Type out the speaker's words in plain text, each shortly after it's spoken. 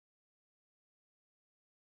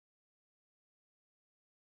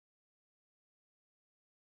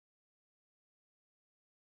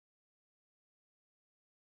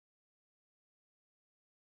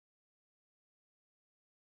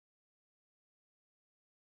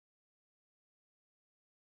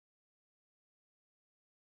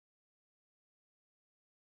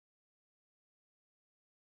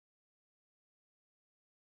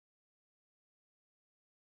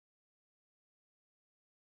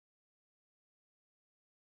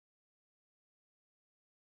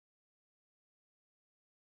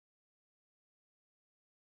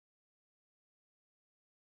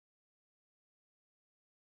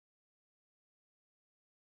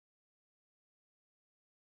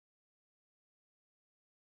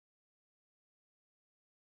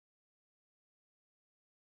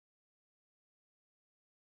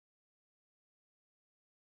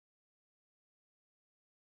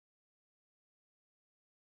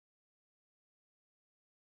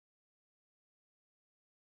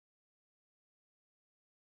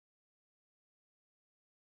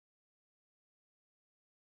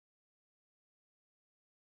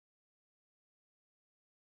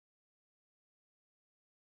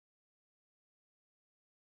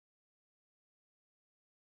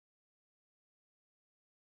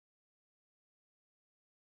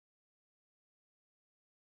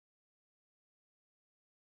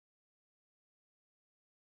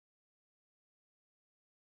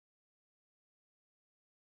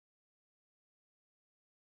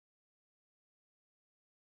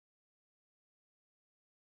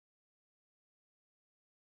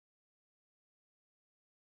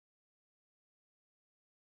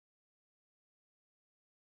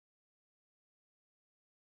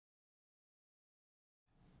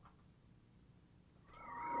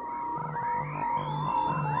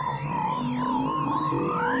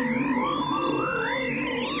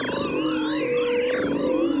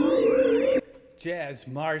jazz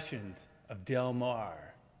Martians of Del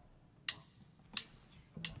Mar.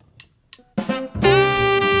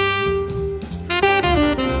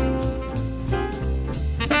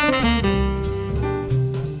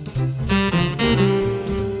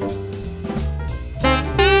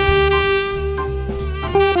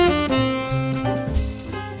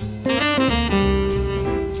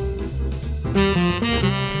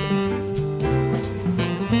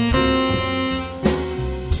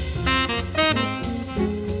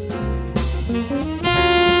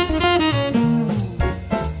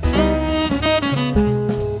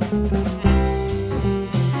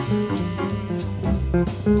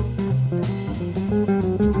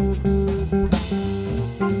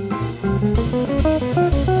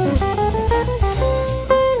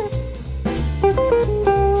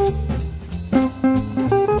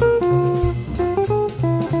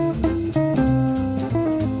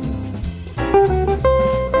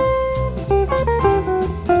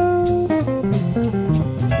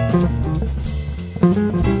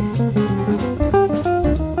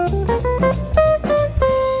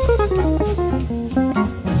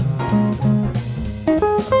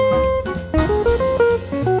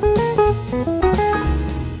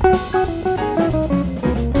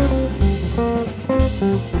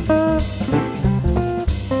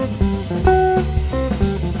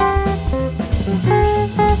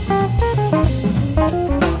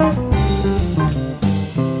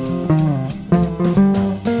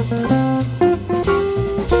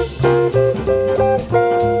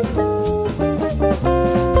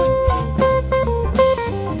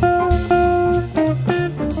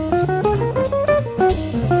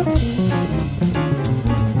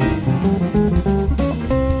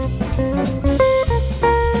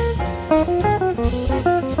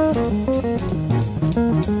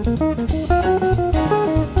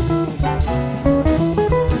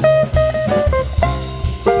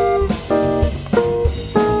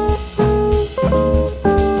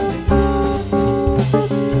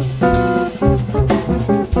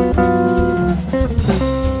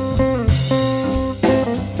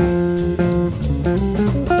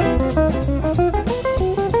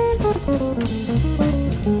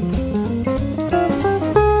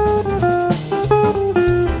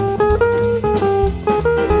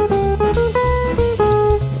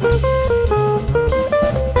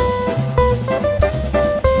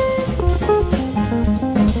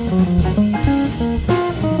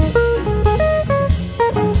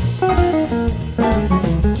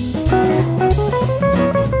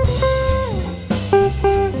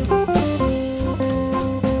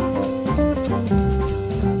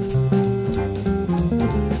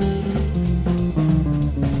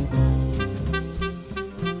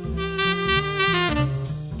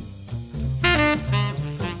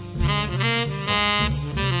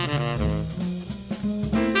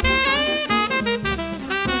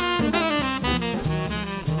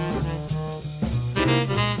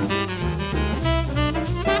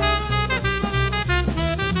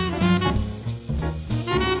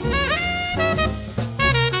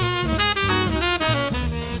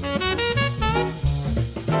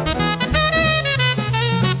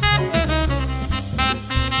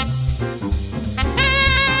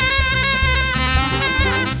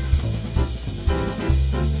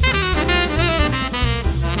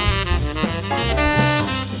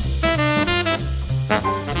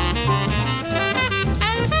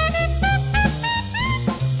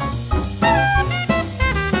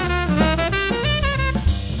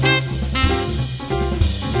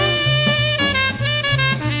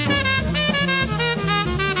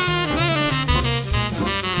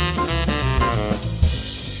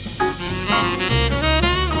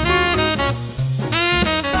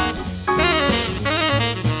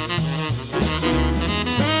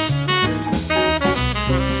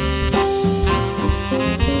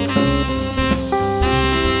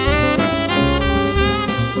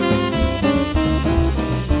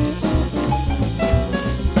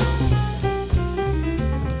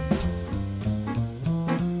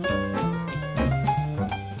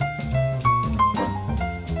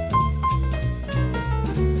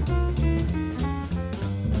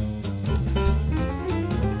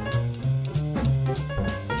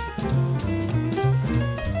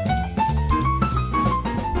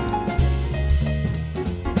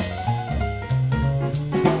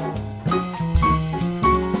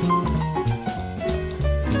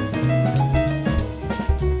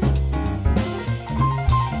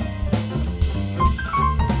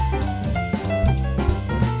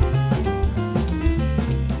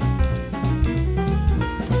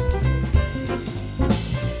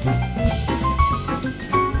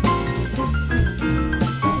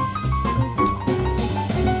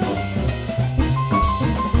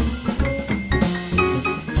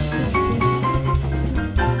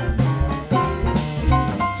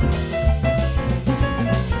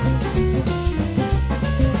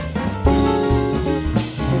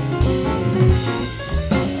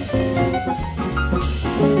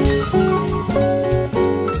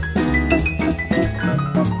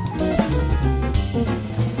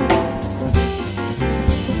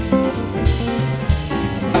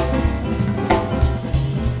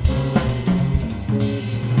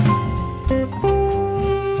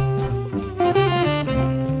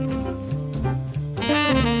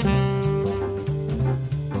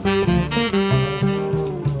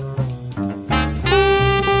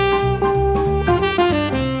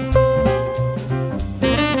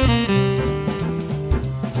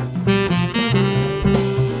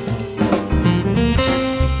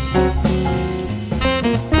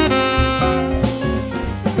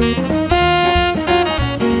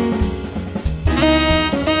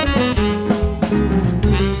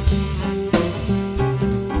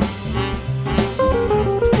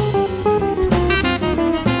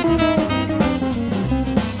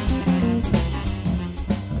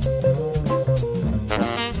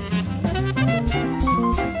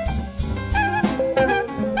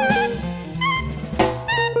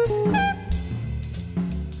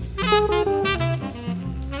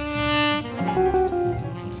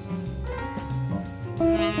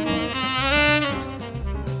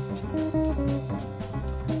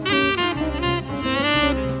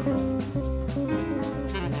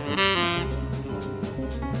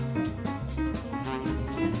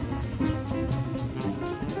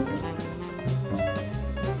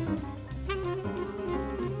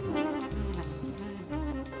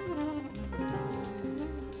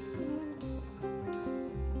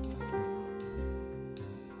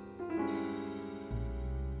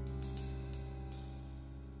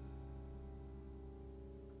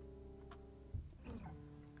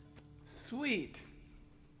 sweet.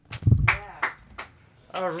 Yeah.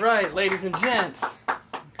 All right, ladies and gents.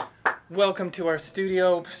 Welcome to our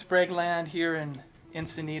studio, Sprague Land, here in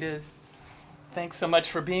Encinitas. Thanks so much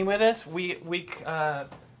for being with us. That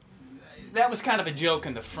was kind of a joke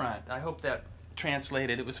in the front. I hope that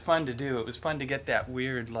translated. It was fun to do. It was fun to get that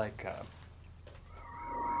weird, like,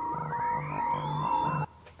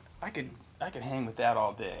 I could hang with that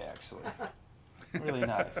all day, actually. Really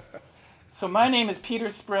nice. So my name is Peter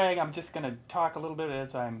Sprague. I'm just going to talk a little bit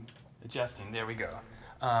as I'm adjusting. There we go.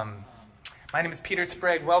 My name is Peter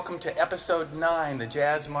Sprague. Welcome to episode 9, the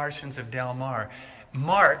Jazz Martians of Del Mar.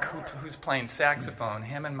 Mark, who's playing saxophone,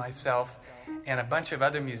 him and myself, and a bunch of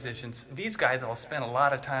other musicians, these guys all spent a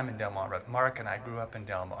lot of time in Del Mar, but Mark and I grew up in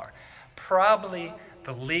Del Mar. Probably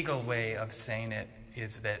the legal way of saying it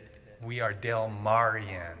is that we are Del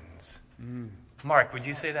Marians. Mark, would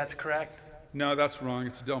you say that's correct? No, that's wrong.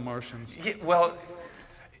 It's Del Martians. Yeah, well,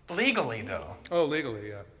 legally, though. Oh, legally,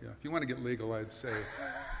 yeah. If you want to get legal, I'd say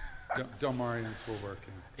Del Marians will work.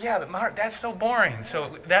 Yeah, but Mark, that's so boring.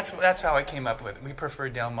 So that's how I came up with it. We prefer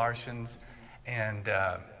Del Martians, and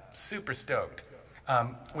super stoked.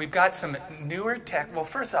 We've got some newer tech. Well,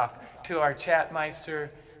 first off, to our chatmeister,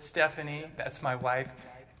 Stephanie, that's my wife.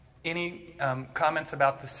 Any comments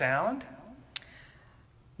about the sound?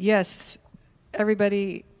 Yes,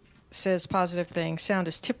 everybody says positive things. Sound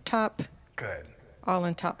is tip-top. Good. All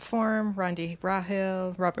in top form. Randy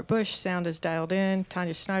Rahel, Robert Bush, sound is dialed in.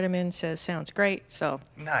 Tanya Schneiderman says sounds great. So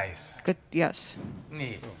nice. Good, yes.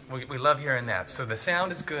 Neat. We love hearing that. So the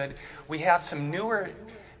sound is good. We have some newer.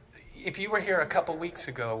 If you were here a couple weeks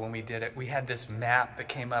ago when we did it, we had this map that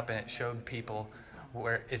came up and it showed people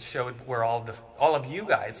where all of you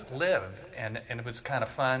guys live, and it was kind of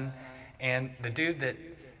fun. And the dude that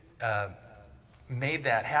made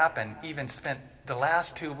that happen even spent the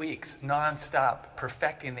last 2 weeks nonstop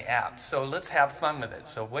perfecting the app. So let's have fun with it.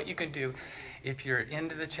 So what you can do, if you're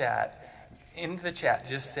into the chat,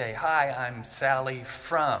 just say, "Hi, I'm Sally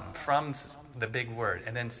from's the big word,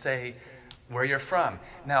 and then say where you're from.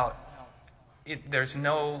 Now, there's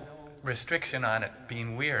no restriction on it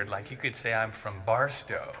being weird. Like you could say I'm from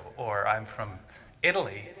Barstow or I'm from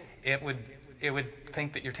Italy. It would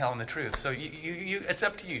think that you're telling the truth. So it's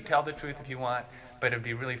up to you. Tell the truth if you want, but it'd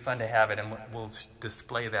be really fun to have it, and we'll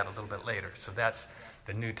display that a little bit later. So that's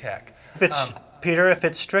the new tech. Peter, if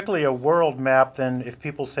it's strictly a world map, then if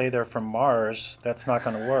people say they're from Mars, that's not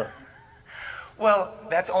going to work. Well,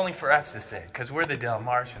 that's only for us to say, because we're the Del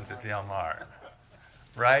Martians of Del Mar,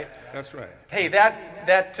 right? That's right. Hey,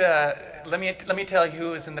 let me tell you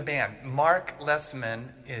who is in the band. Mark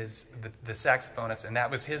Lessman is the saxophonist, and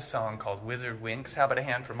that was his song called Wizard Winks. How about a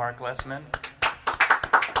hand for Mark Lessman?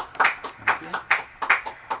 Thank you.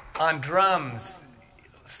 On drums,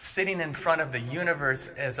 sitting in front of the universe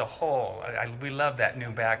as a whole. We love that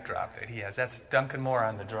new backdrop that he has. That's Duncan Moore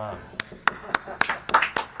on the drums.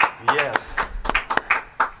 Yes.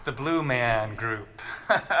 The Blue Man Group.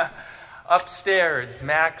 Upstairs,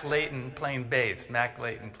 Mac Layton playing bass.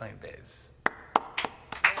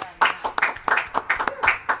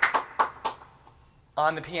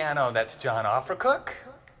 On the piano, that's John Offercook.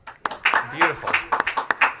 Beautiful.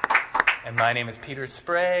 And my name is Peter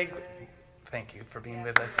Sprague. Thank you for being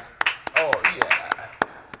with us. Oh, yeah.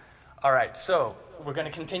 All right, so we're going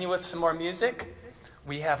to continue with some more music.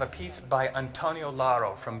 We have a piece by Antonio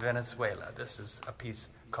Laro from Venezuela. This is a piece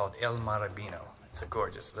called El Marabino. It's a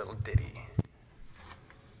gorgeous little ditty.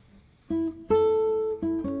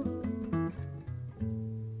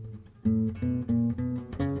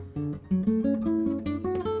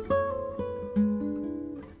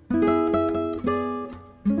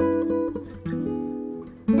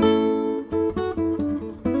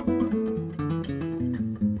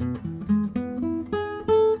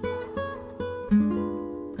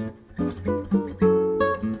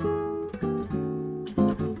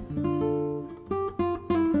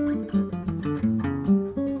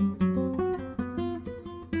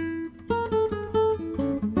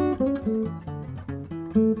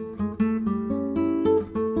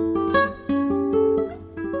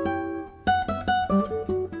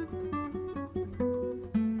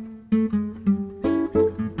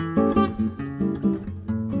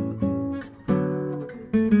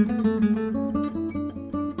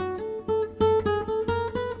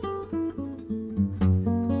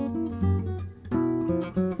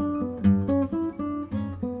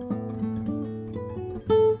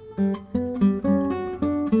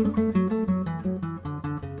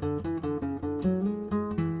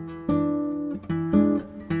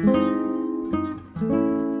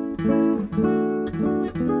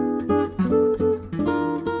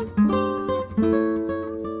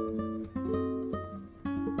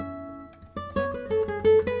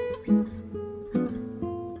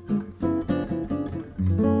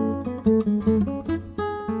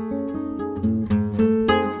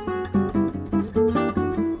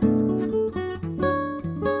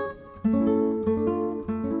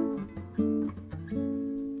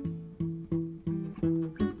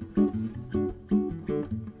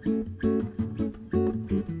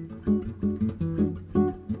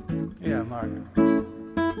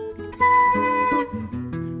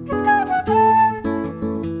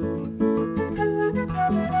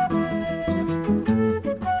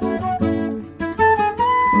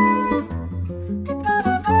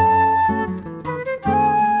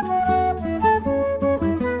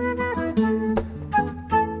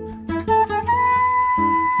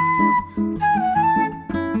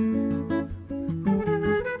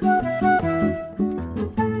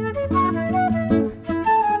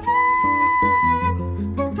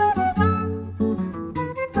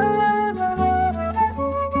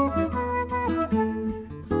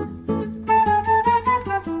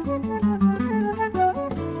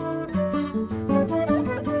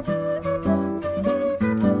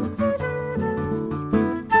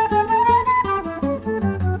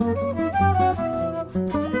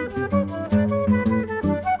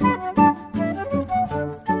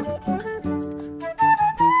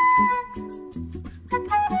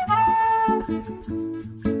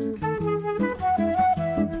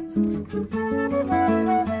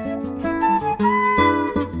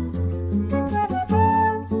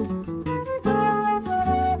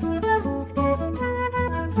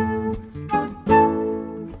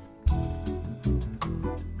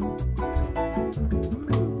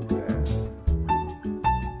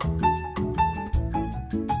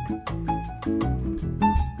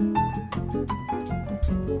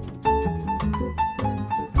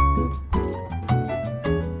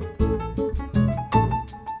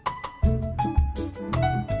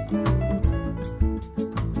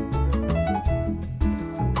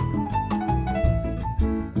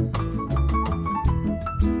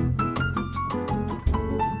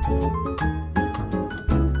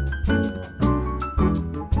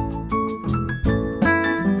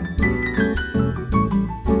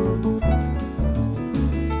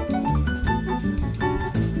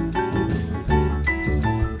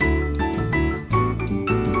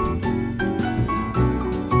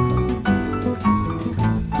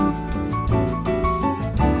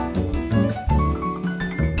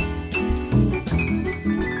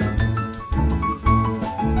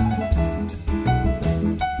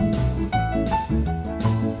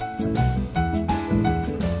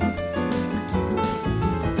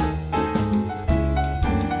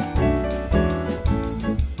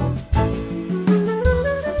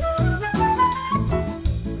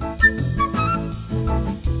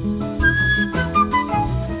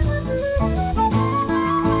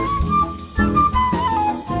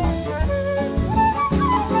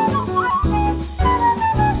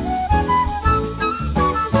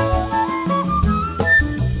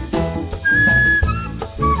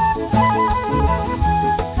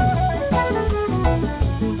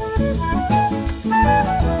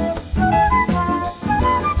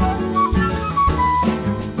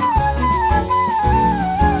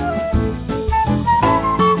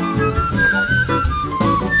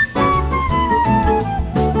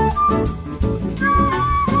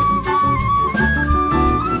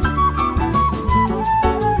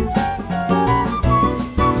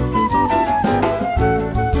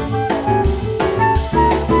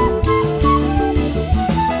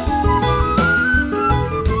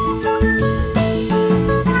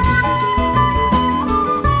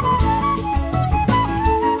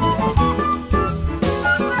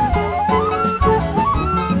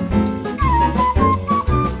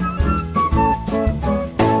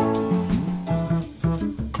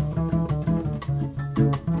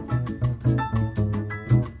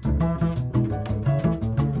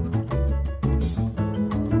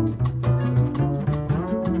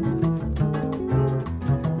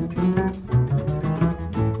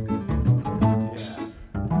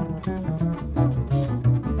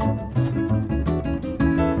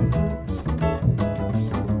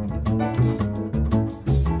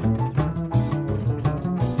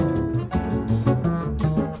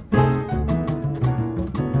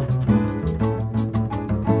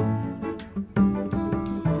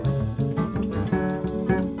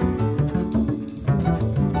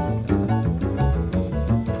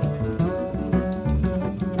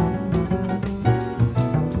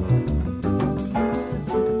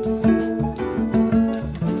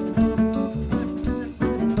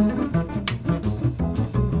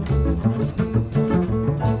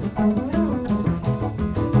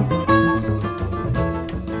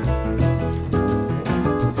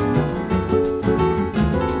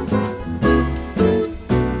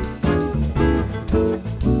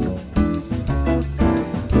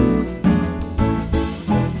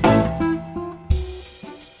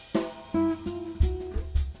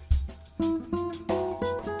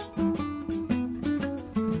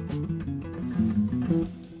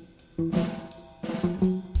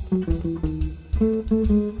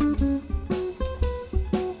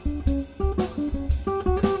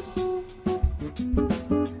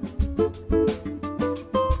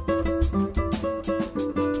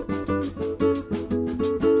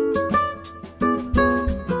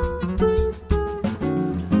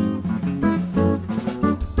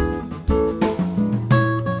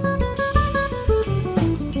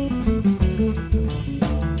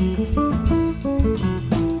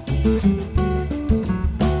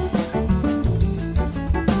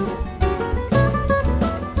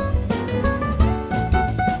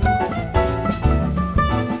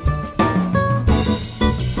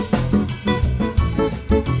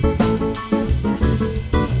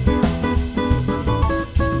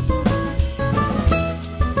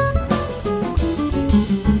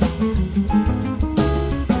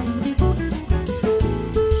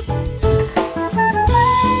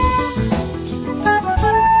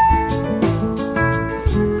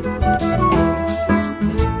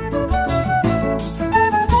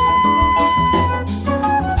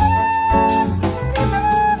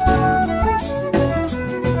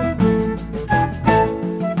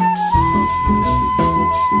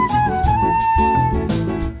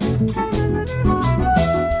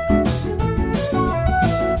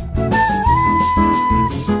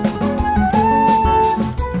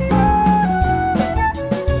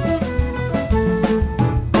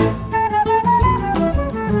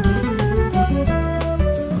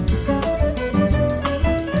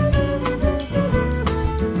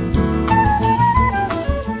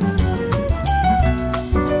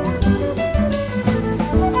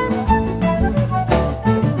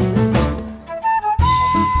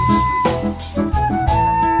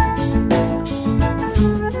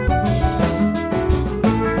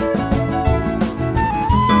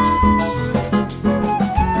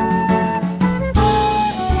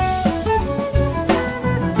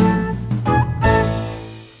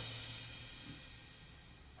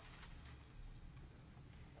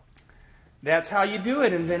 That's how you do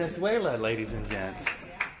it in Venezuela, ladies and gents.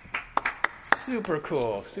 Super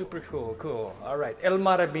cool, super cool, cool. All right, El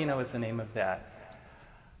Marabino is the name of that.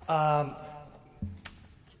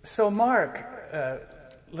 So Mark,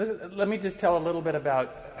 let me just tell a little bit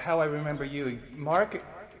about how I remember you. Mark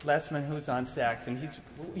Lessman, who's on sax, and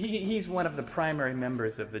he's one of the primary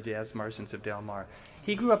members of the Jazz Martians of Del Mar.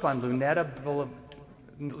 He grew up on Luneta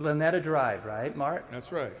Drive, right, Mark?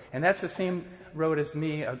 That's right. And that's the same road as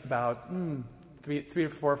me, about three or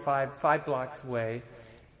four, five blocks away.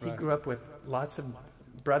 He Right. grew up with lots of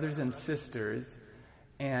brothers and sisters,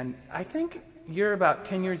 and I think you're about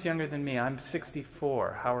 10 years younger than me. I'm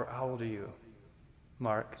 64. How old are you,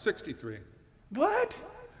 Mark? 63. What?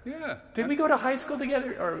 Yeah. Did we go to high school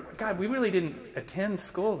together? Or, God, we really didn't attend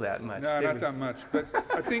school that much. No, did not we? that much. But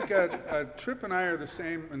I think Tripp and I are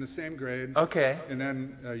in the same grade. Okay. And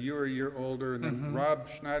then you were a year older, and then Rob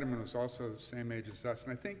Schneiderman was also the same age as us.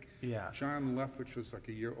 And I think Yeah. John Leftwich was like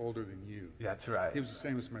a year older than you. That's right. He was the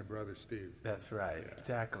same as my brother, Steve. That's right. Yeah.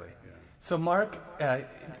 Exactly. Yeah. So Mark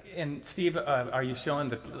and Steve, are you showing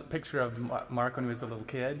the picture of Mark when he was a little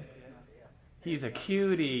kid? He's a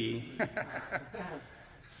cutie.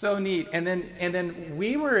 So neat. And then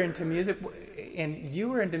we were into music, and you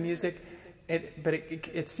were into music, but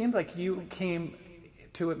it seemed like you came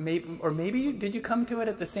to it, maybe did you come to it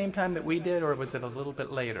at the same time that we did, or was it a little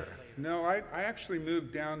bit later? No, I actually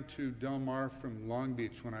moved down to Del Mar from Long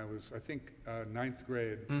Beach when I was, I think, ninth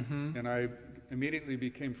grade. And I immediately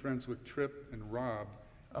became friends with Tripp and Rob.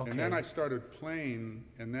 Okay. And then I started playing,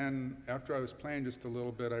 and then after I was playing just a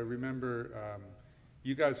little bit, I remember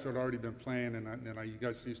you guys had already been playing, and you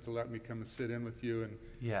guys used to let me come and sit in with you.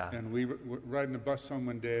 And we were riding the bus home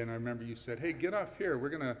one day, and I remember you said, "Hey, get off here. We're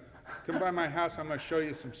going to come by my house. I'm going to show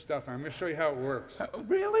you some stuff. I'm going to show you how it works."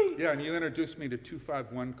 Really? Yeah, and you introduced me to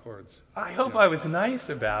 2-5-1 chords. I hope I was nice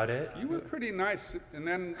about it. You were pretty nice, and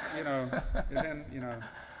then,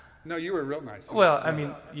 no, you were real nice. Well, Yeah. I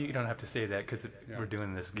mean, you don't have to say that because Yeah. we're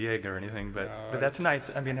doing this gig or anything, but No, that's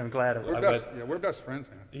nice. I mean, I'm glad. We're best friends,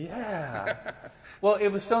 man. Yeah. Well, it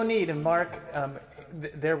was so neat, and Mark,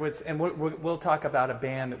 there was, and we'll talk about a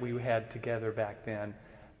band that we had together back then,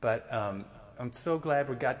 but I'm so glad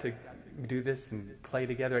we got to do this and play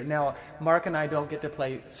together. Now, Mark and I don't get to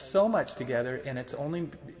play so much together, and it's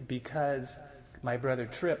only because my brother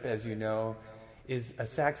Tripp, as you know, is a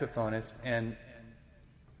saxophonist, and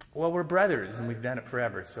well, we're brothers, and we've done it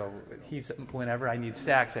forever. So whenever I need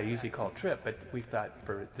sax, I usually call Tripp. But we thought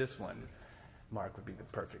for this one, Mark would be the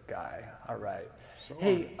perfect guy. All right.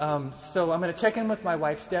 Hey, so I'm going to check in with my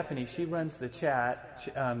wife, Stephanie. She runs the chat.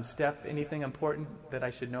 Steph, anything important that I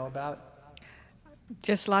should know about?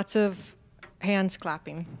 Just lots of hands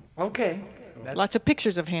clapping. Okay. Lots of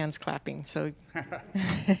pictures of hands clapping. So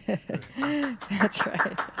that's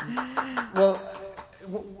right. Well,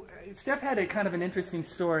 Steph had a kind of an interesting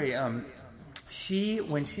story. When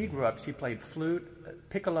she grew up, she played flute,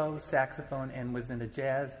 piccolo, saxophone, and was in a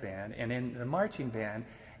jazz band and in the marching band.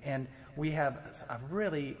 And we have a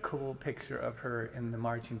really cool picture of her in the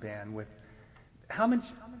marching band with how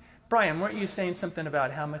much. Brian, weren't you saying something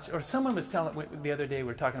about how much? Or someone was telling the other day. We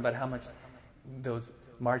were talking about how much those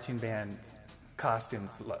marching band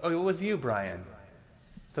costumes. Oh, it was you, Brian.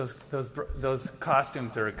 Those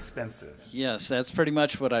costumes are expensive. Yes, that's pretty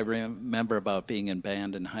much what I remember about being in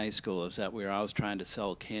band in high school, is that we were always trying to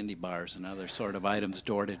sell candy bars and other sort of items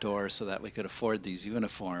door to door so that we could afford these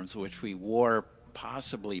uniforms, which we wore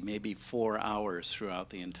possibly maybe 4 hours throughout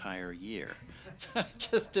the entire year. It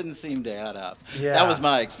just didn't seem to add up. Yeah. That was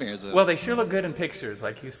my experience with it. Well, they sure look good in pictures,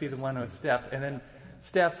 like you see the one with Steph. And then,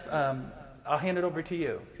 Steph, I'll hand it over to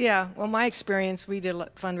you. Yeah, well, my experience, we did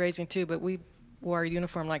fundraising too, but we wore our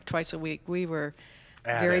uniform like twice a week. We were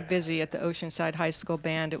very busy at the Oceanside High School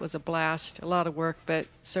band. It was a blast, a lot of work, but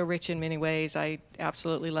so rich in many ways. I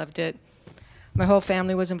absolutely loved it. My whole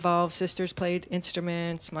family was involved. Sisters played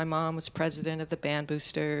instruments. My mom was president of the Band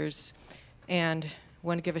Boosters. And I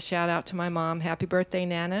want to give a shout out to my mom. Happy birthday,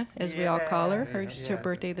 Nana, as we all call her. It's her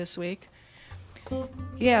birthday this week.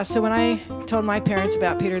 Yeah, so when I told my parents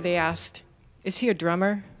about Peter, they asked, "Is he a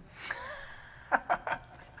drummer?"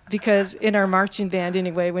 Because in our marching band,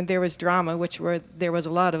 anyway, when there was drama, there was a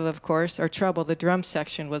lot of course, or trouble, the drum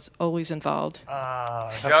section was always involved.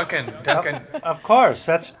 Duncan. Of course,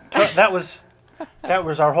 that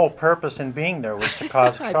was our whole purpose in being there, was to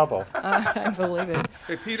cause trouble. I believe it.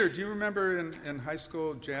 Hey, Peter, do you remember in high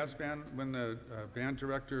school jazz band when the band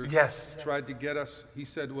director tried to get us? He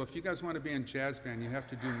said, "Well, if you guys want to be in jazz band, you have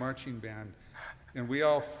to do marching band." And we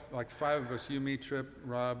all, like 5 of us, you, me, Tripp,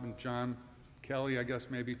 Rob, and John, Kelly, I guess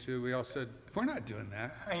maybe too, we all said, "We're not doing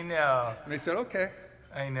that." I know. And they said, "Okay."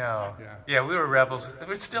 I know. Yeah. Yeah, we were rebels.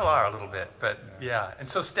 We still are a little bit, but yeah. And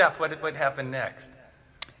so, Steph, what happened next?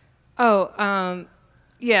 Oh,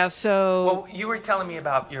 yeah. So. Well, you were telling me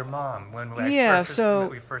about your mom when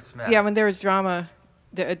we first met. Yeah, when there was drama,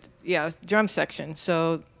 drum section.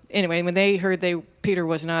 So anyway, when they heard Peter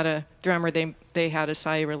was not a drummer, they had a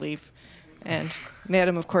sigh of relief, and met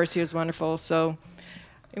him. Of course, he was wonderful. So,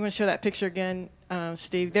 you want to show that picture again,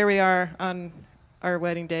 Steve? There we are on our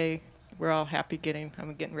wedding day. We're all happy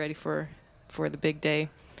I'm getting ready for the big day.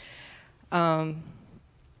 Yeah.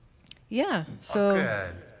 So. Oh,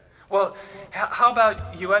 good. Well, how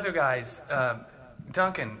about you other guys?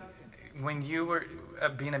 Duncan, when you were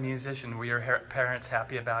being a musician, were your parents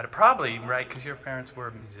happy about it? Probably, right? Because your parents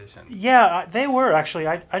were musicians. Yeah, they were actually.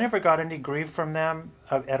 I never got any grief from them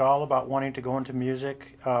at all about wanting to go into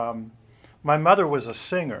music. My mother was a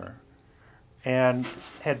singer and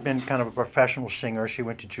had been kind of a professional singer. She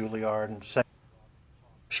went to Juilliard and sang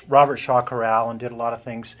Robert Shaw Chorale and did a lot of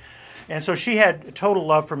things. And so she had a total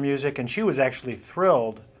love for music, and she was actually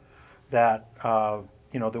thrilled that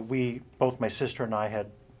that we, both my sister and I,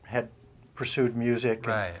 had pursued music.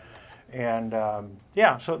 Right.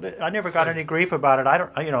 So I never got any grief about it.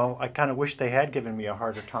 I kind of wish they had given me a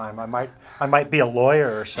harder time. I might be a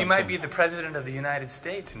lawyer or something. You might be the president of the United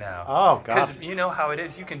States now. Oh, God. Because you know how it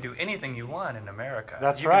is. You can do anything you want in America.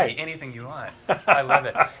 That's right. You can be anything you want. I love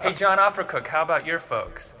it. Hey, John Offercook, how about your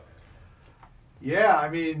folks? Yeah, I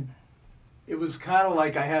mean, it was kind of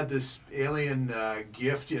like I had this alien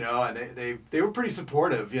gift, and they were pretty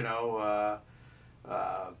supportive,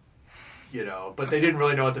 but they didn't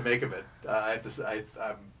really know what to make of it. I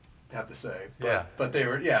have to say. But they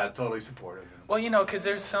were, totally supportive. Well, because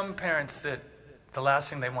there's some parents that the last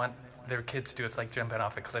thing they want their kids to do, it's like jumping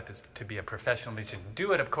off a cliff, is to be a professional musician.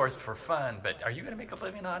 Do it, of course, for fun, but are you going to make a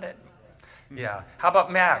living on it? Yeah. How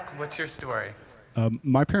about Mac? What's your story?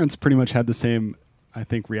 My parents pretty much had the same, I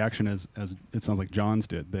think, reaction as it sounds like John's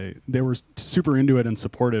did. They were super into it and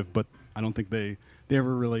supportive, but I don't think they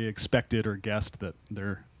ever really expected or guessed that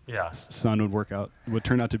their son would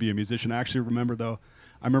turn out to be a musician. I actually remember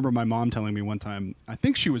my mom telling me one time, I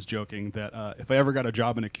think she was joking, that if I ever got a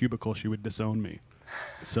job in a cubicle, she would disown me.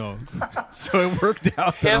 So it worked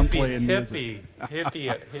out that I'm playing music.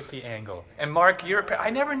 Hippie angle. And Mark, I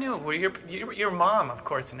never knew. Your mom, of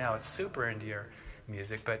course, now is super into your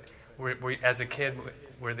music, but as a kid,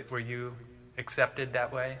 were you accepted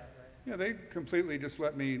that way? Yeah, they completely just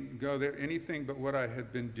let me go there. Anything but what I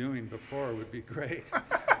had been doing before would be great.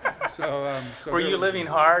 So were you living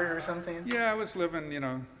hard or something? Yeah, I was living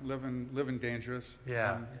dangerous.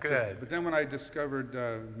 Yeah, good. But then when I discovered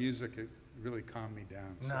music, it really calmed me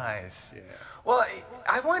down. So, nice. Yeah. Well,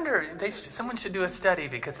 I wonder, someone should do a study,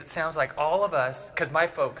 because it sounds like all of us, because my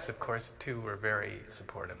folks, of course, too, were very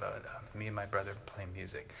supportive of me and my brother playing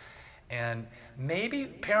music. And maybe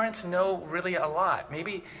parents know really a lot.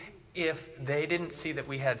 Maybe if they didn't see that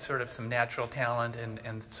we had sort of some natural talent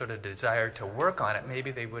and sort of desire to work on it,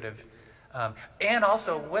 maybe they would have. And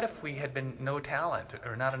also, what if we had been no talent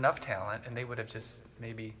or not enough talent, and they would have just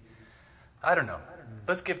maybe, I don't know.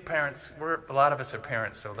 Let's give parents. A lot of us are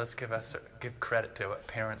parents, so let's give credit to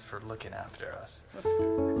parents for looking after us.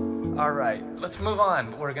 All right, let's move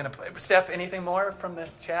on. We're gonna play. Steph, anything more from the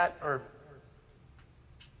chat or?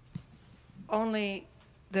 Only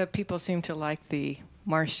the people seem to like the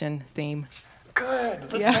Martian theme.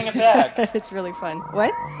 Good. Let's bring it back. It's really fun.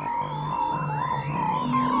 What?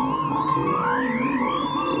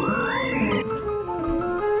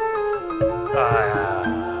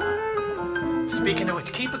 Speaking of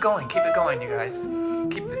which, keep it going, you guys.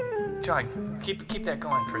 John, keep that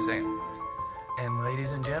going for a second. And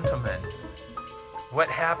ladies and gentlemen, what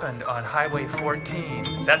happened on Highway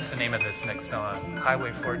 14? That's the name of this next song.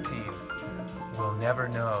 Highway 14. We'll never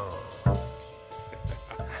know.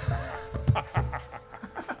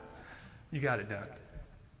 You got it, Doug.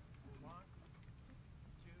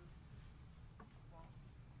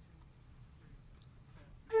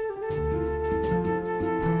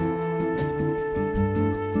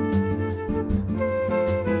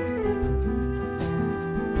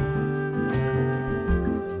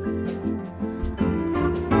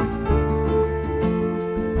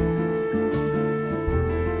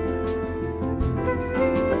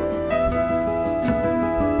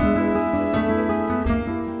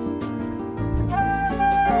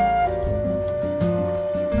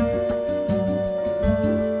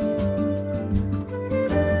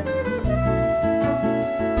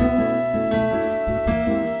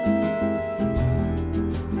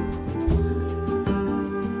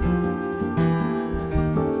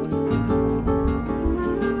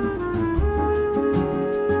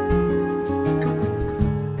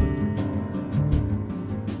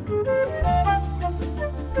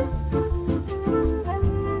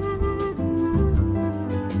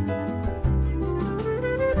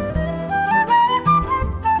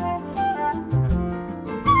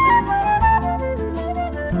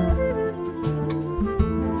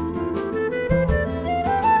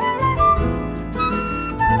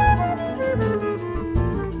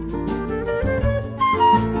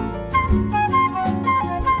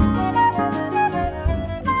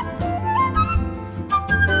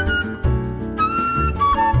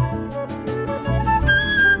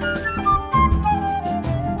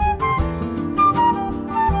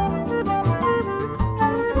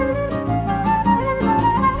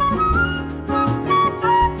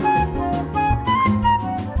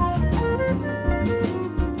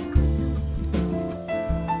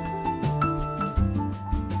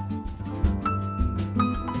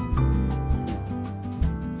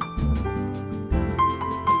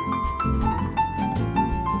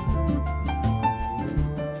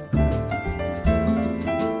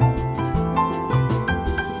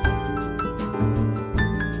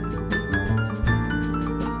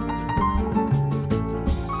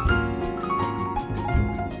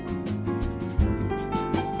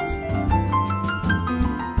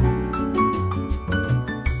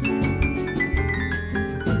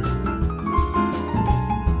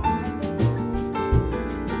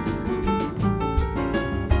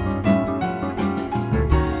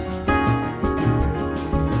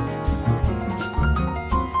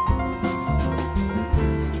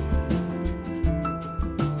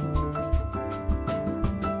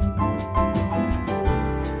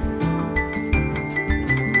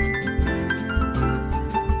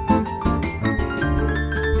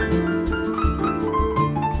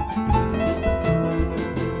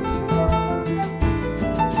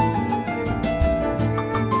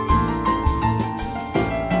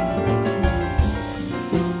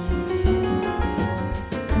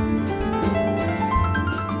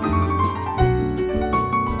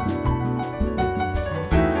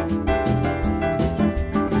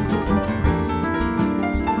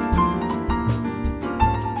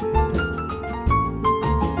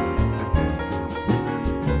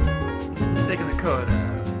 Dakota.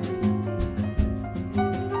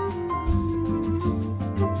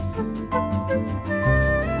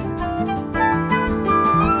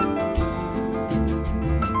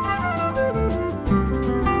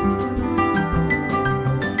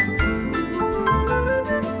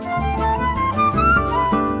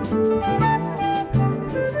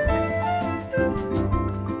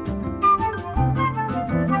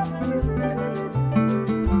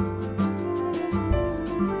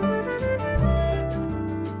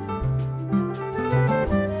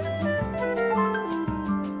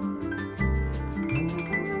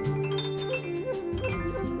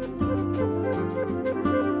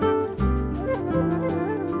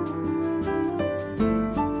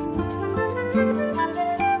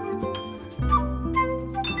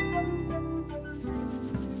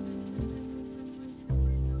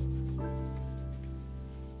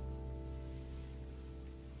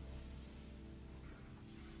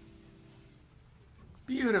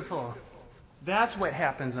 Beautiful. That's what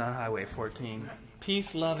happens on Highway 14.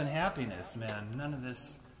 Peace, love, and happiness, man. None of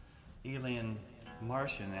this alien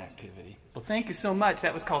Martian activity. Well, thank you so much.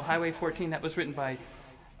 That was called Highway 14. That was written by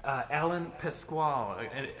Alan Pasquale,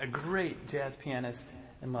 a great jazz pianist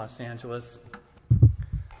in Los Angeles.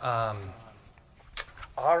 All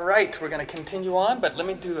right, we're going to continue on, but let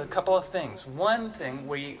me do a couple of things. One thing,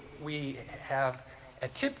 we have a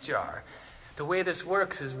tip jar. The way this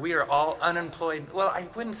works is we are all unemployed. Well, I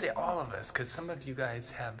wouldn't say all of us, because some of you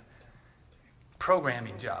guys have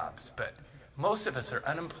programming jobs, but most of us are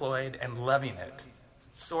unemployed and loving it,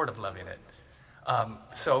 sort of loving it.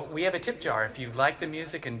 So we have a tip jar. If you like the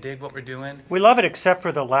music and dig what we're doing. We love it except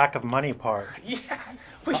for the lack of money part. Yeah,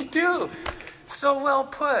 we do. So well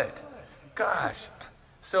put. Gosh.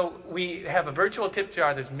 So we have a virtual tip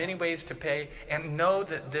jar. There's many ways to pay, and know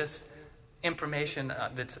that this information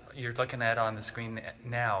that you're looking at on the screen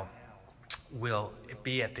now will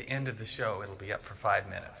be at the end of the show. It'll be up for 5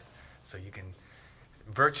 minutes. So you can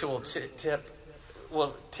virtual tip,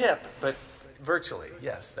 but virtually.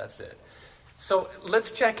 Yes, that's it. So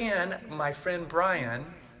let's check in. My friend Brian,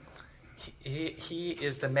 he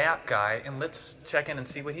is the map guy, and let's check in and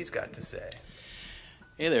see what he's got to say.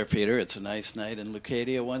 Hey there, Peter. It's a nice night in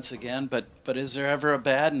Leucadia once again, but is there ever a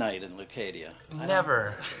bad night in Leucadia?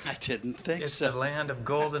 Never. I didn't think it's so. It's the land of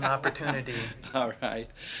golden opportunity. All right.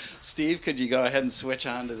 Steve, could you go ahead and switch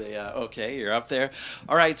on to the, okay, you're up there.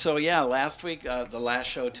 All right, so yeah, last week, the last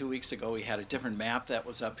show 2 weeks ago, we had a different map that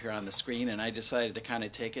was up here on the screen, and I decided to kind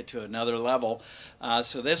of take it to another level.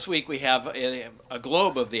 So this week we have a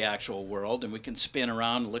globe of the actual world, and we can spin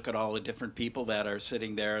around and look at all the different people that are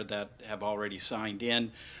sitting there that have already signed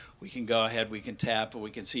in. We can go ahead, we can tap, and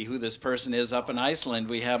we can see who this person is up in Iceland.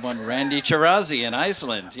 We have one, Randy Chirazi in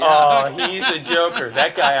Iceland. Yeah. Oh, he's a joker.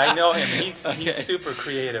 That guy, I know him. He's super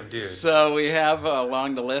creative, dude. So we have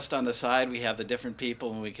along the list on the side, we have the different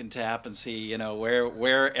people, and we can tap and see, you know,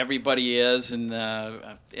 where everybody is, and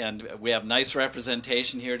we have nice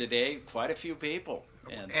representation here today. Quite a few people.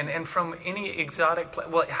 And from any exotic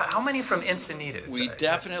well, how many from Encinitas? We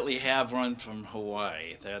definitely have one from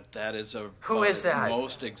Hawaii. That is who is that?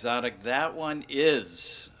 Most exotic. That one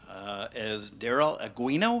is Daryl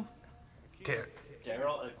Aquino.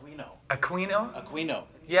 Daryl Aquino. Aquino.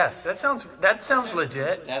 Yes, that sounds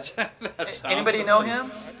legit. That sounds Anybody know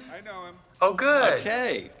him? I know him. Oh, good.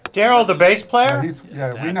 Okay. Daryl, the bass player?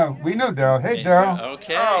 We know Daryl. Hey, Daryl.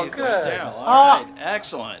 Okay. Oh, good. Daryl. All right.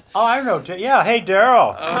 Excellent. Oh, I know. Yeah. Hey,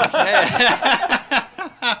 Daryl. Okay.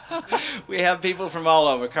 We have people from all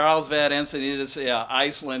over. Carlsbad, Encinitas,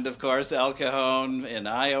 Iceland, of course, El Cajon, in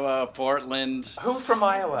Iowa, Portland. Who from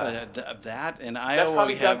Iowa? That in Iowa. That's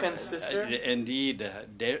probably we have, Duncan's sister? Indeed.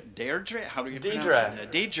 Deirdre? How do you pronounce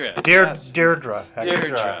it? Deirdre. Deirdre.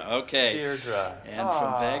 Deirdre. Okay. Deirdre. And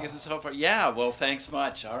from Vegas and so forth. Yeah, well, thanks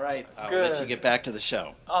much. All right. I'll let you get back to the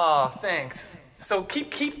show. Oh, thanks. So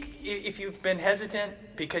keep if you've been hesitant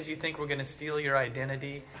because you think we're going to steal your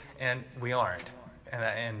identity, and we aren't.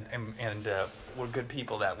 And we're good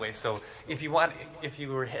people that way. So if you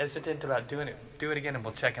were hesitant about doing it, do it again, and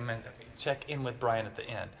we'll check in with Brian at the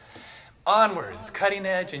end. Onwards, Cutting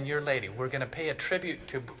Edge and Your Lady. We're going to pay a tribute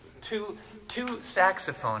to two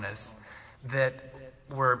saxophonists that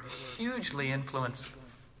were hugely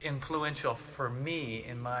influential for me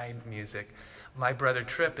in my music. My brother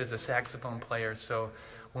Tripp is a saxophone player, so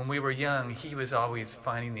when we were young, he was always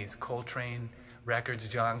finding these Coltrane records,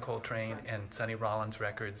 John Coltrane and Sonny Rollins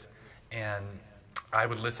records, and I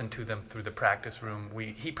would listen to them through the practice room.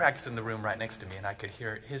 He practiced in the room right next to me, and I could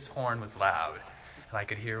hear his horn was loud, and I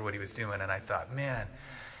could hear what he was doing, and I thought, man,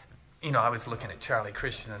 I was looking at Charlie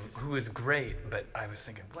Christian, who is great, but I was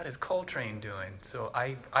thinking, what is Coltrane doing? So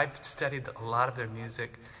I've studied a lot of their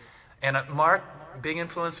music. And Mark, big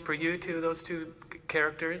influence for you too, those two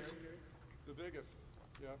characters? The biggest,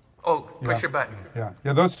 yeah. Oh, push your button. Yeah,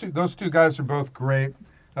 those two guys are both great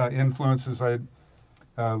influences. I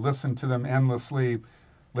listened to them endlessly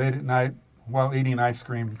late at night while eating ice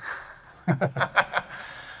cream.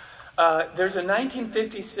 There's a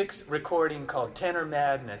 1956 recording called Tenor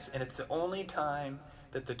Madness, and it's the only time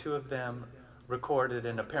that the two of them recorded,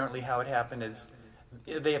 and apparently how it happened is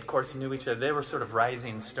they, of course, knew each other. They were sort of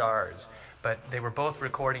rising stars, but they were both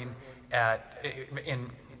recording in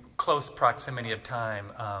close proximity of time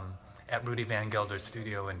at Rudy Van Gelder's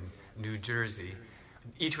studio in New Jersey,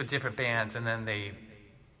 each with different bands, and then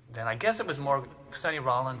I guess it was more Sonny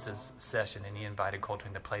Rollins' session, and he invited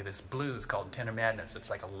Coltrane to play this blues called Tenor Madness. It's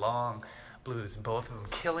like a long blues, both of them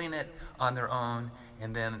killing it on their own,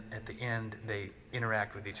 and then at the end they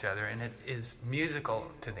interact with each other, and it is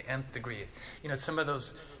musical to the nth degree. Some of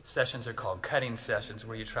those sessions are called cutting sessions,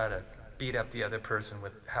 where you try to beat up the other person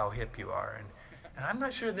with how hip you are, and I'm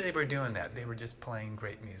not sure that they were doing that. They were just playing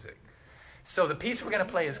great music. So the piece we're going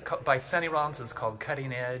to play is by Sonny Rollins, is called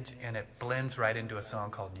Cutting Edge, and it blends right into a song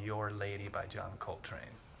called Your Lady by John Coltrane.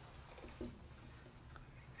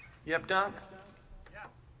 Yep, Dunk? Yeah.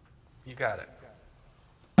 You got it.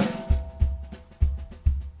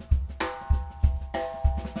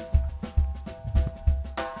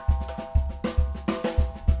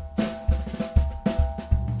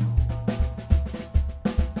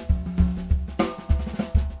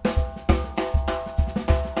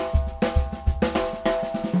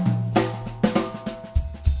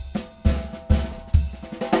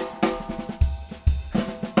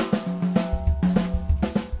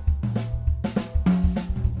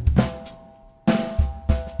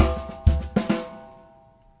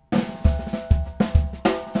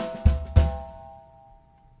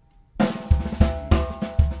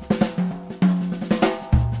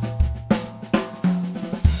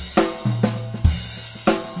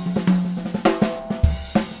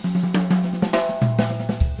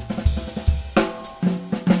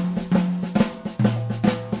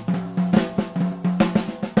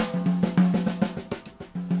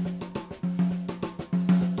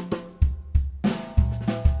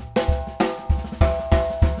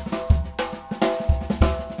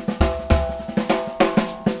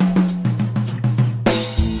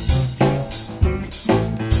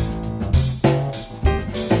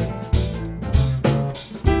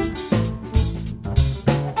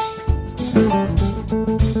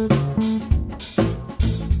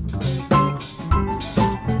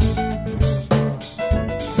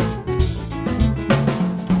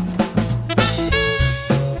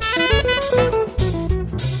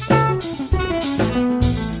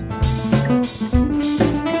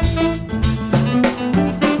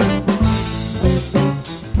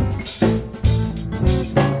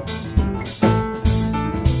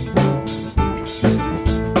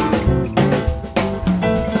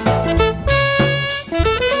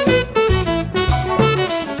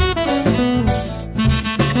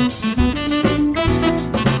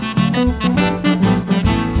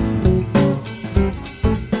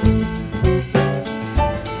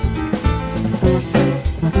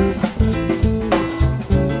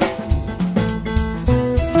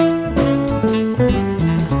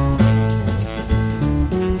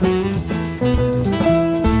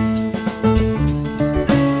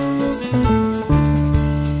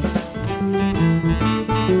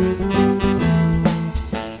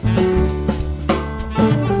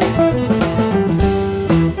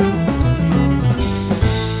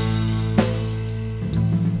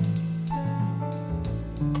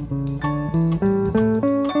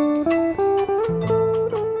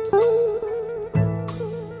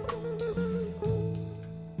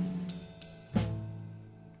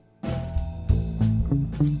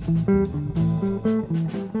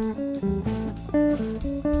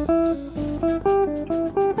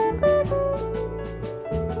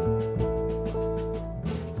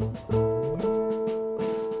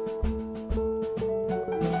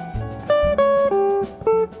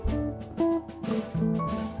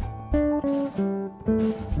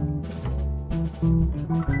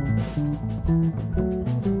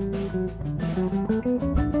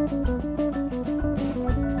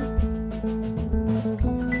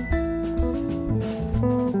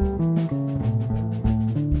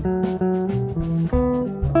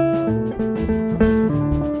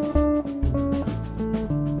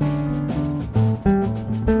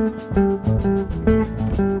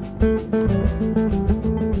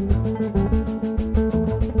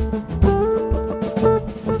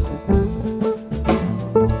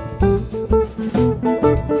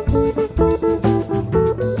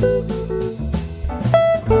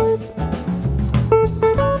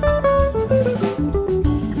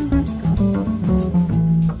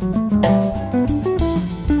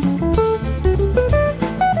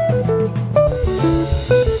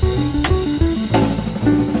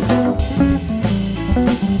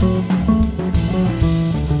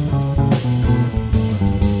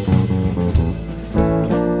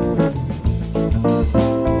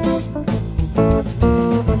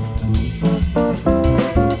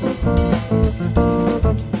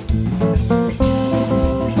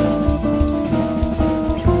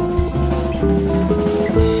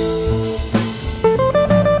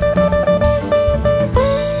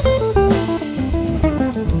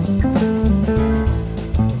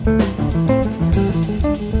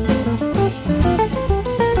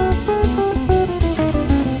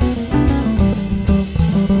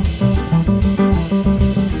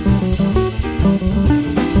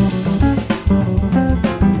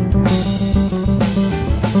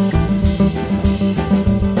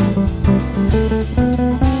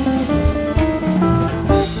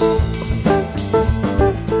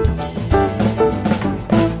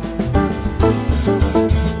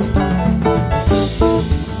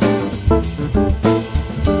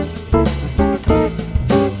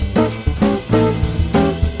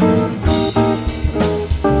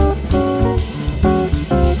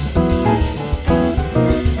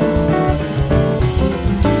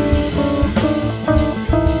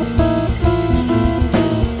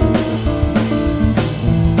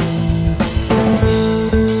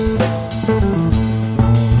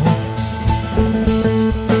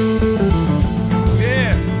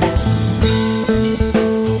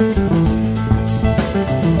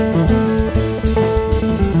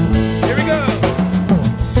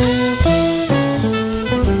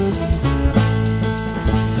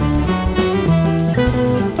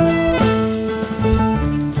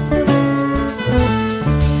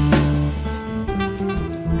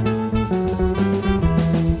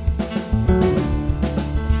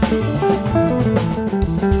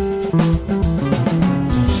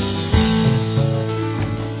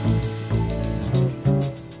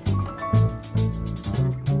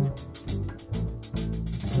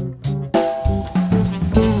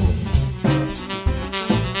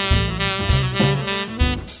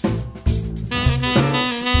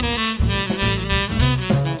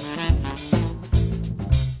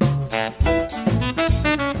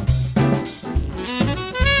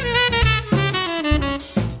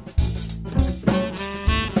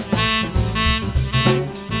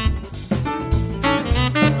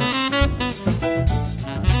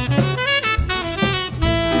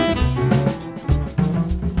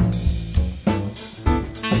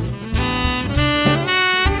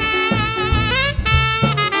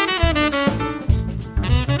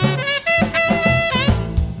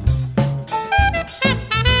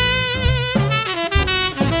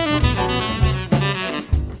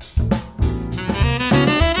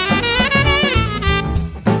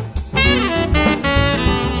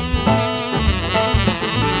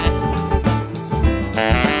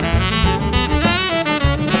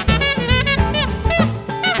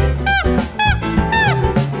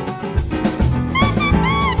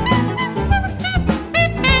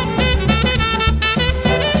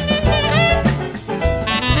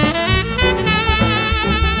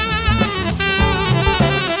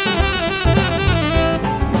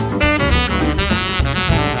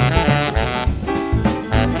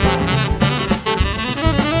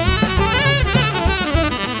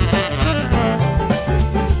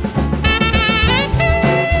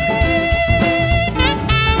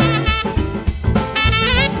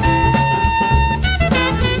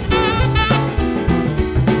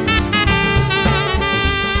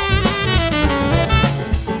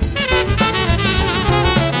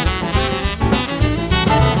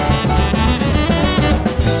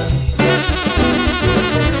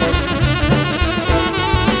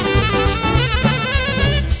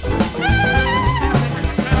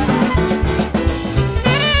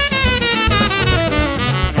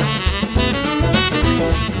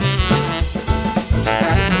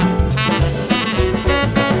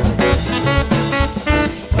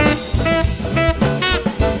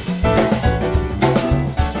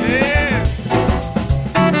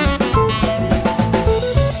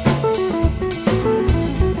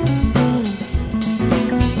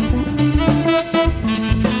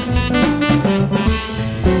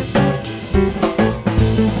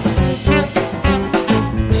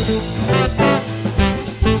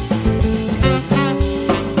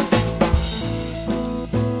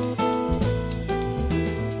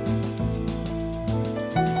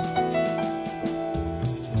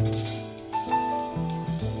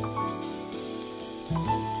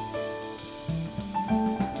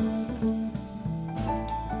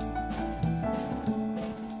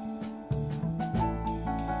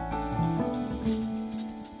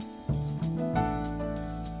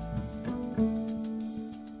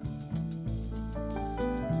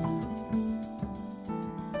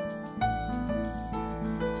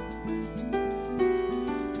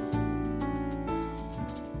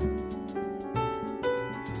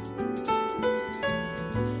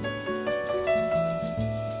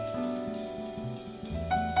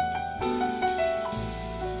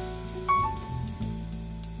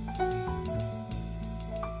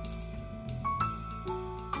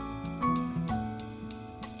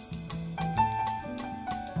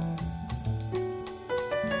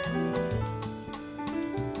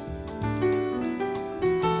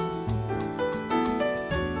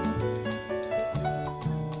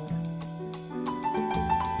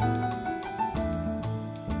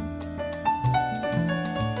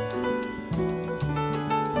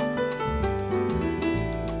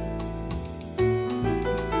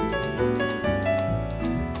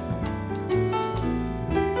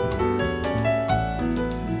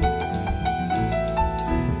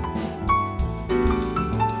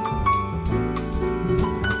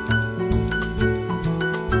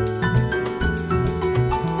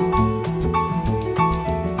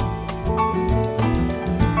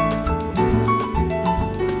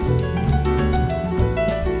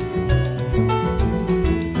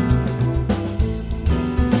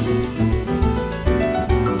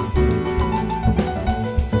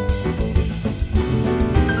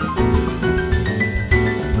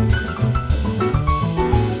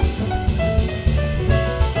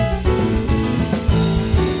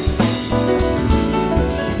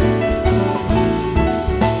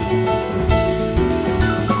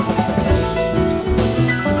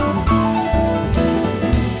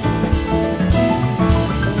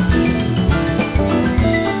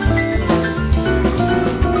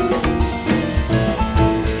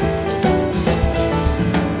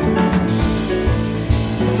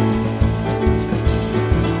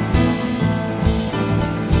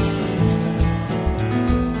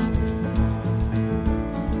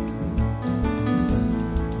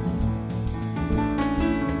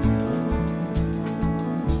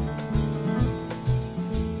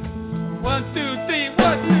 1, 2, 3, 1,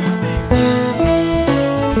 2, 3.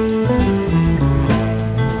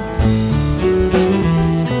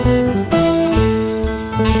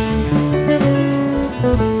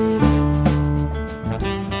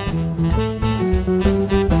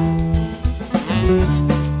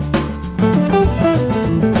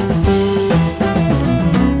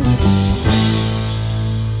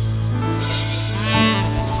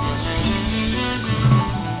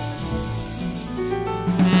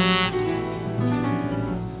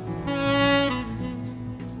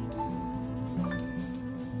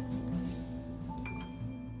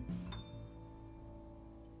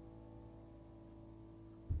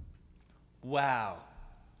 Wow.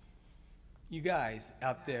 You guys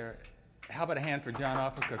out there, how about a hand for John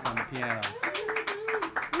Leftwich on the piano?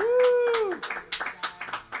 Woo!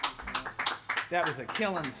 That was a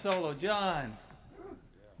killing solo, John.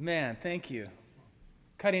 Man, thank you.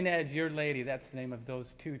 Cutting Edge, Your Lady, that's the name of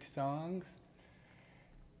those two songs.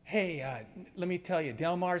 Hey, let me tell you,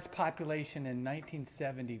 Del Mar's population in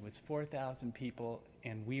 1970 was 4,000 people,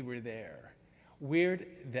 and we were there. Weird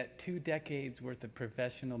that 2 decades worth of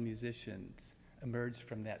professional musicians emerged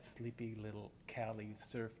from that sleepy little Cali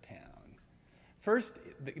surf town. First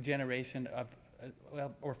generation of,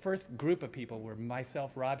 or first group of people were myself,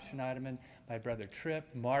 Rob Schneiderman, my brother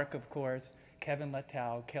Tripp, Mark, of course, Kevyn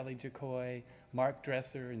Lettau, Kelly Jocoy, Mark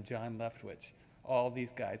Dresser, and John Leftwich. All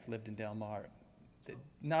these guys lived in Del Mar.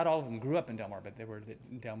 Not all of them grew up in Del Mar, but they were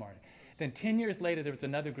in Del Mar. Then 10 years later, there was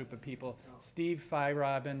another group of people, Steve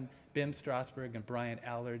Feierabend, Bim Strasberg, and Bryant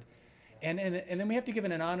Allard. And then we have to give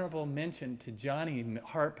an honorable mention to Johnny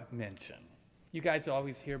Harp Mention. You guys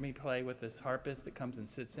always hear me play with this harpist that comes and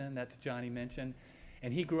sits in. That's Johnny Mention.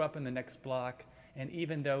 And he grew up in the next block. And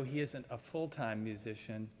even though he isn't a full-time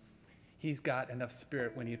musician, he's got enough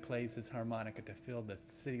spirit when he plays his harmonica to fill the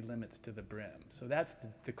city limits to the brim. So that's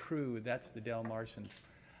the crew, that's the Del Martians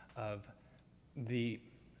of the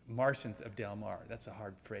Martians of Del Mar. That's a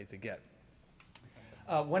hard phrase to get.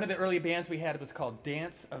 One of the early bands we had was called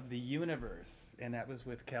Dance of the Universe, and that was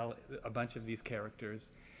with a bunch of these characters.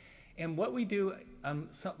 And what we do a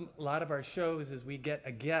lot of our shows is we get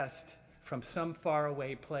a guest from some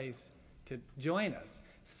faraway place to join us.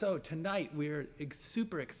 So tonight we're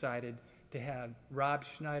super excited to have Rob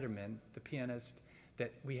Schneiderman, the pianist,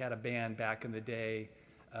 that we had a band back in the day.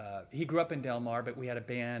 He grew up in Del Mar, but we had a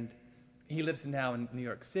band. He lives now in New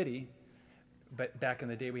York City, but back in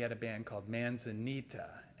the day we had a band called Manzanita,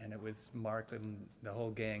 and it was Mark and the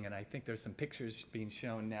whole gang, and I think there's some pictures being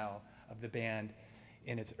shown now of the band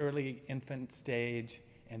in its early infant stage,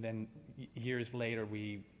 and then years later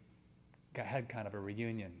we had kind of a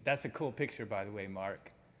reunion. That's a cool picture, by the way,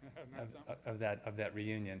 Mark, of that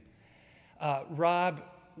reunion. Rob,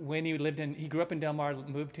 when he grew up in Del Mar,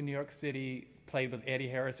 moved to New York City, played with Eddie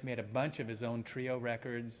Harris, made a bunch of his own trio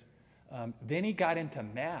records. Then he got into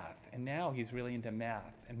math, and now he's really into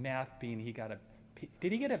math. And math being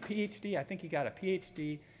did he get a PhD? I think he got a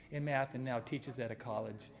PhD in math and now teaches at a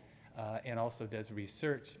college and also does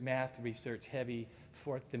research, math research, heavy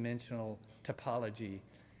fourth dimensional topology,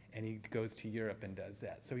 and he goes to Europe and does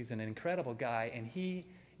that. So he's an incredible guy, and he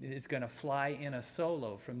is going to fly in a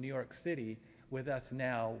solo from New York City with us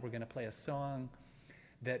now. We're going to play a song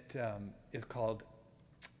that is called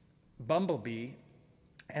Bumble Bee.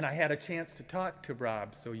 And I had a chance to talk to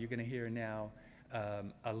Rob, so you're going to hear now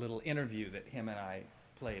a little interview that him and I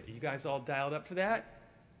played. Are you guys all dialed up for that?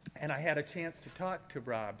 And I had a chance to talk to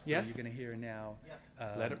Rob, so you're going to hear now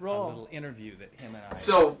Let it roll. A little interview that him and I.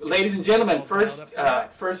 So, ladies and gentlemen, first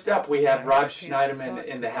up we have Rob Schneiderman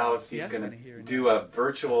in the house. He's going to do a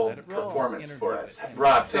virtual performance for us.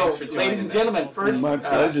 Rob, thanks for joining us. Ladies and gentlemen, first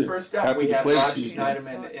up we have Rob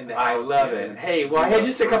Schneiderman in the house. I love it. Hey, well, I had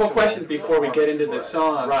just a couple questions before we get into the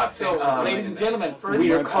song. Rob, ladies and gentlemen,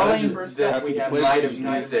 we are calling this Night of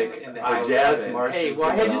Music a jazz march. Hey, well,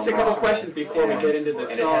 I had just a couple questions before we get into the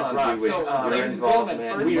song. Rob, ladies and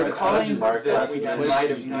gentlemen, we are calling this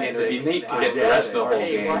Night of Music. And it would be neat to get the rest of the whole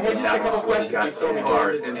game. Well, I had just a couple questions before we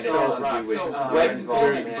get into the song. And it had to do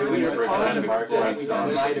with doing for kind of this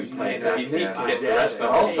Night of Music. And it would be neat to get the rest of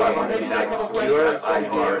the whole song. That's your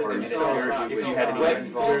idea. If you had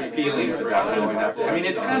any feelings about going up there. I mean,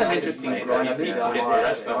 it's kind of interesting growing up in Del Mar,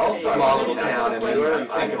 a small little town, and when you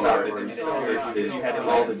think about it, you had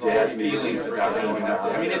all the jazz feelings about going up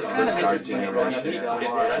there. I mean, it's kind of interesting growing up in Del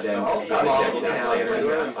Mar, a small little town, and when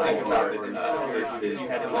you think about it,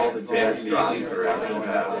 all the Bim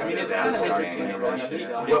Strasberg is generation.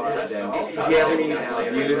 Do you have any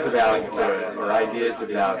views about or ideas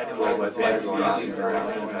about what was Bim Strasberg?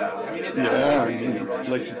 Yeah, I mean,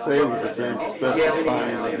 like you say, it was a very special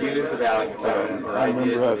time. I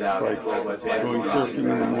remember us like going surfing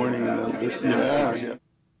in the morning and then listening to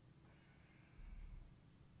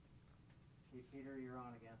Peter, you're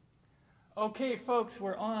on again. Okay, folks,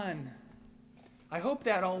 we're on. I hope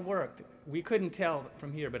that all worked. We couldn't tell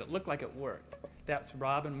from here, but it looked like it worked. That's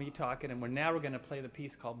Rob and me talking, and now we're going to play the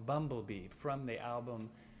piece called Bumble Bee from the album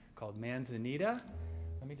called Manzanita.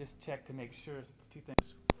 Let me just check to make sure. It's two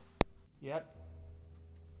things. Yep.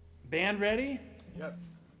 Band ready? Yes.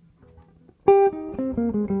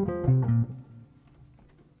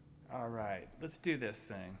 All right, let's do this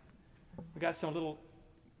thing. We got some little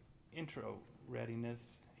intro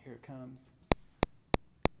readiness. Here it comes.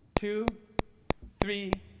 2,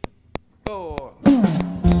 3, 4.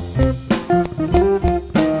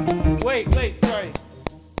 Wait, sorry.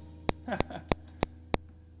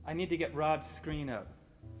 I need to get Rob's screen up.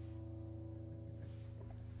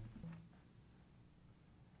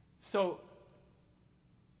 So,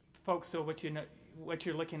 folks, what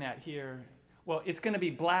you're looking at here, well, it's going to be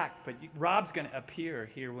black, but Rob's going to appear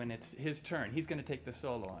here when it's his turn. He's going to take the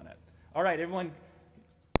solo on it. All right, everyone.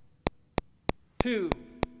 2,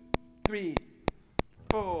 3,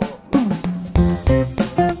 4.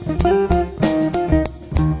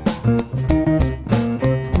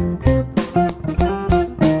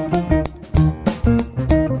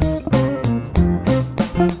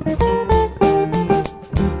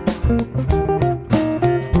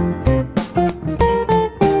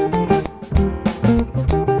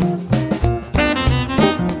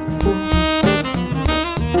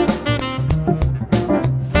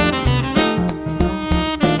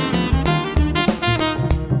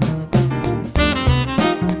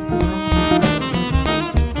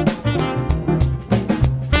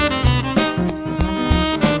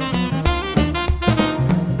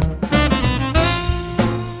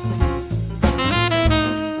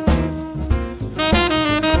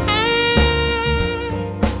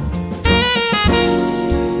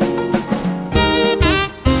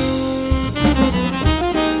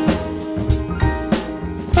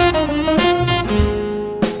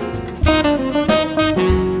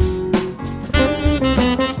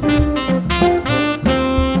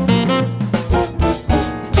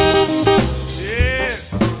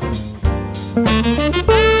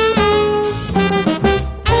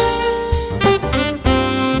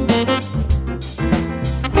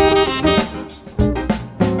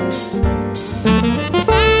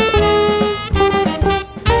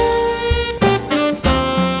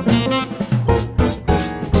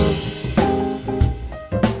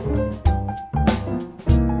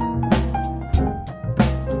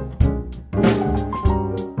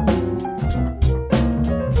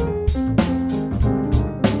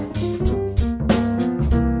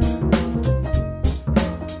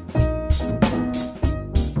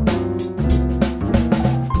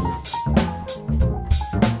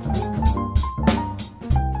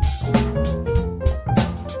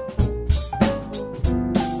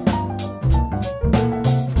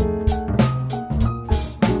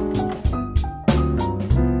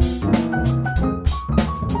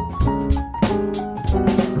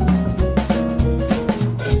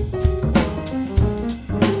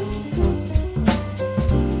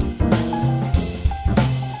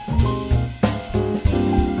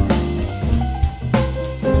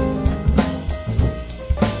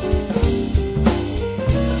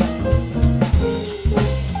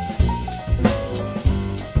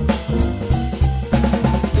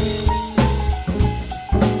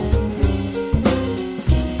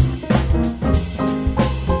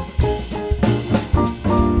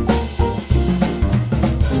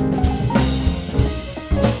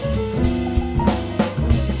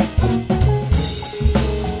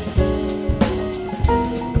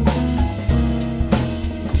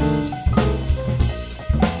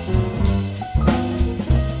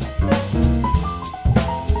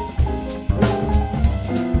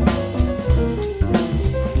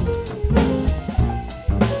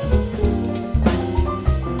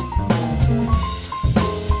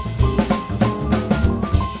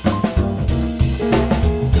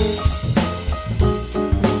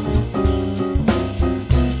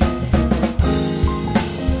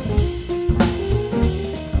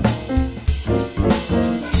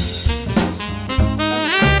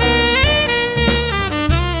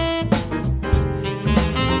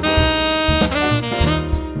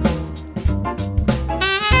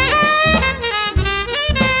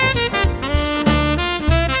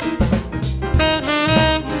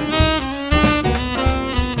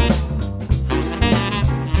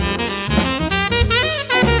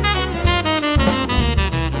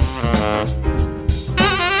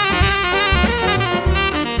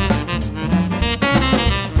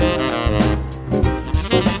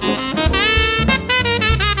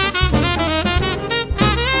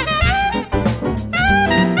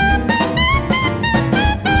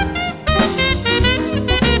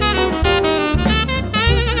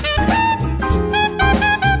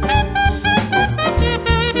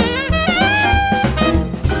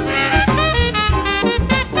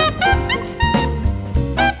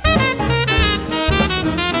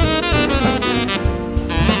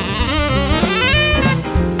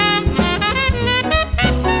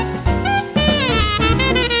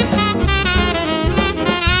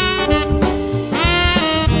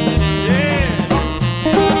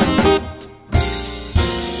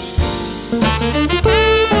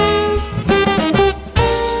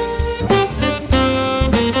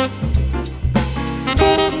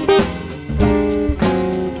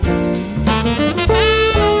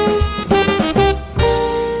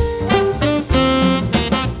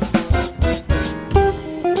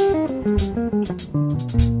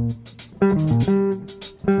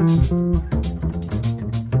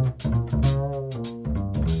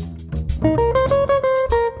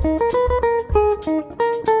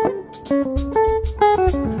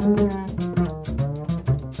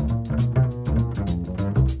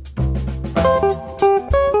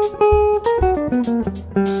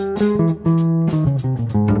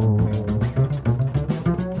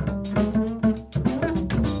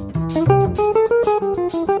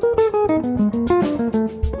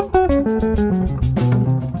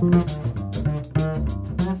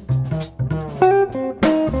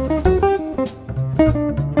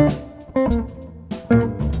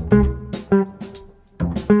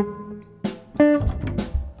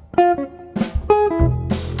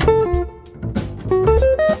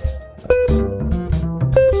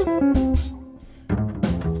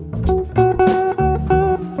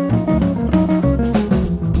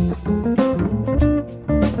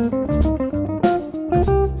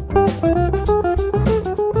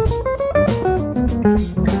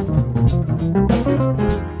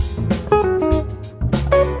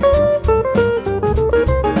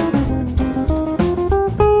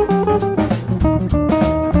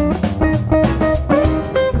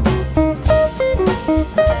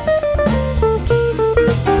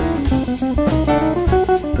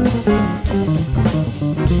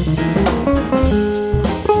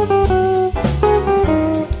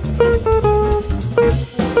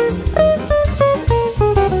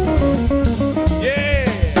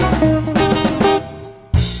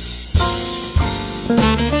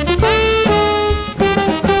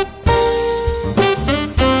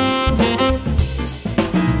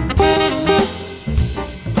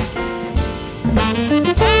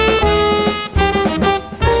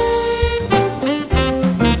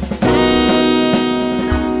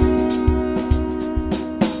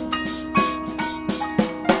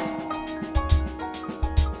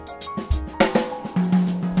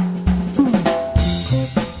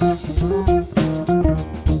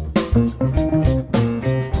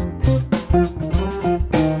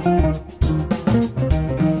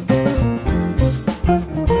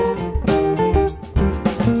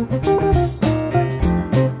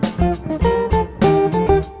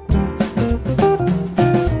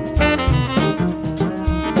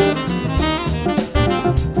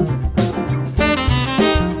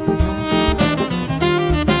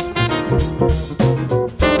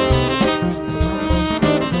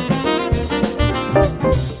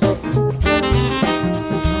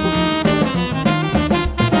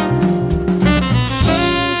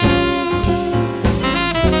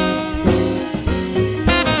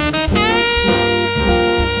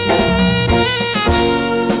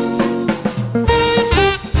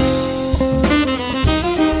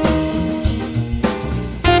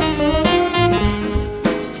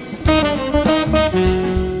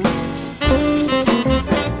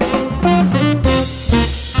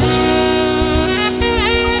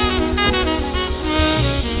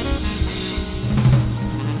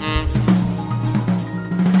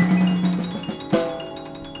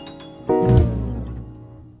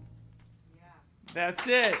 That's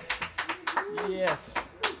it. Yes.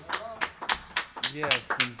 Yes,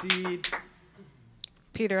 indeed.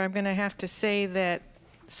 Peter, I'm going to have to say that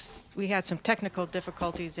we had some technical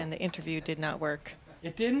difficulties and the interview did not work.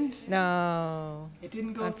 It didn't? No. It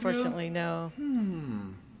didn't go Unfortunately, through? no.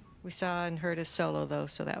 We saw and heard his solo, though,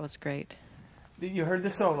 so that was great. You heard the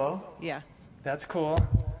solo? Yeah. That's cool.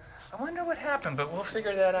 I wonder what happened, but we'll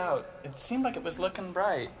figure that out. It seemed like it was looking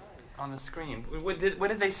bright on the screen. What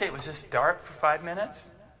did they say? It was just dark for 5 minutes?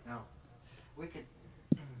 No. We could...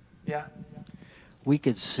 Yeah? We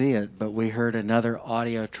could see it, but we heard another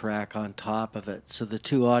audio track on top of it. So the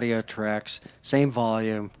two audio tracks, same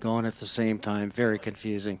volume, going at the same time. Very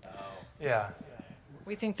confusing. Yeah.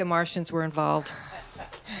 We think the Martians were involved.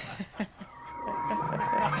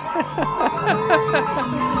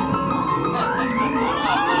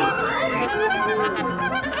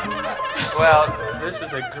 Well, this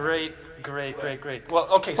is a great. Well,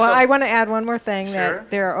 okay, Well, so... I want to add one more thing, Sure.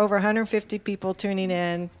 that there are over 150 people tuning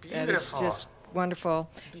in. That is Beautiful. just wonderful.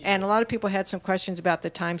 And a lot of people had some questions about the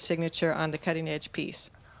time signature on the cutting edge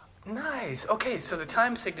piece. Nice. Okay, so the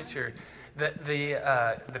time signature,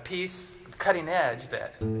 the piece, cutting edge,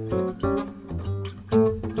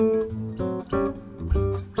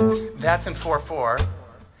 that's in 4/4,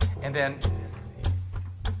 and then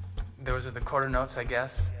those are the quarter notes, I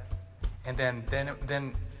guess, and then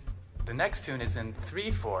the next tune is in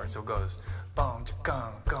 3/4, so it goes boom,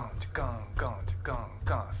 gong, gong, gong, gong, gong,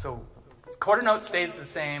 gong. So quarter note stays the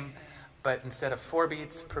same, but instead of 4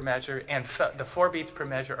 beats per measure, and the 4 beats per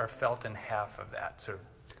measure are felt in half of that, so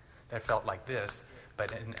they're felt like this.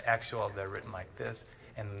 but in actual they're written like this,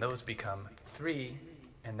 and those become 3,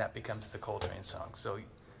 and that becomes the Coltrane song. So,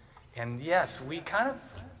 and yes, we kind of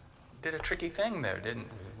did a tricky thing there, didn't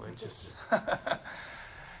we? We just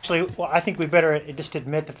Actually, well, I think we better just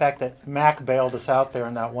admit the fact that Mac bailed us out there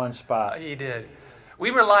in that one spot. He did. We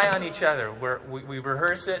rely on each other. We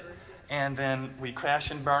rehearse it, and then we crash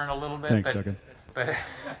and burn a little bit. Thanks, Duncan.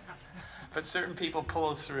 But certain people pull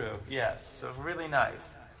us through. Yes, so really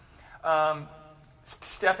nice.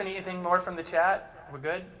 Stephanie, anything more from the chat? We're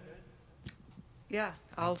good? Yeah,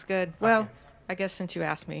 all's good. Well, I guess since you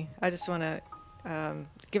asked me, I just want to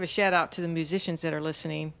give a shout out to the musicians that are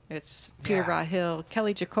listening. It's Peter Hill,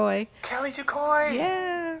 Kelly Jocoy. Kelly Jocoy!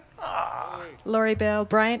 Yeah. Lori Bell,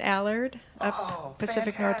 Bryant Allard up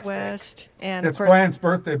Pacific fantastic. Northwest. And It's of course, Bryant's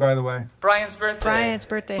birthday, by the way. Brian's birthday. Bryant's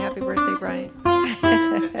birthday. Happy birthday, Bryant.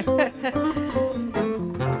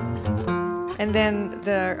 And then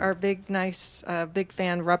our big, nice, big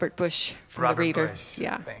fan, Robert Bush from Robert The Reader. Bush.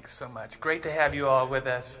 Yeah. Thanks so much. Great to have you all with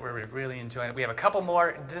us. We're really enjoying it. We have a couple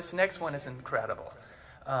more. This next one is incredible.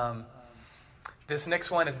 This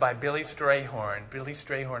next one is by Billy Strayhorn. Billy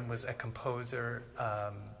Strayhorn was a composer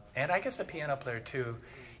and I guess a piano player too.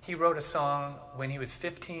 He wrote a song when he was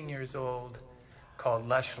 15 years old called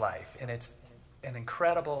Lush Life, and it's an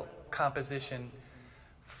incredible composition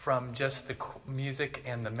from just the music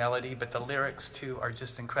and the melody, but the lyrics too are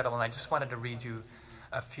just incredible. And I just wanted to read you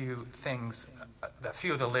a few things, a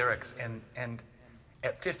few of the lyrics. And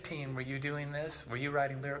at 15, were you doing this? Were you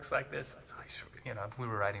writing lyrics like this? You know, we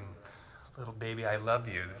were writing Little Baby, I Love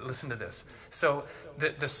You. Listen to this. So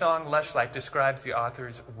the song Lush Life describes the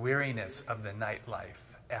author's weariness of the nightlife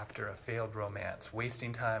after a failed romance,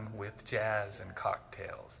 wasting time with jazz and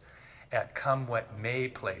cocktails at come-what-may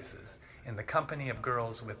places, in the company of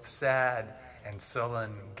girls with sad and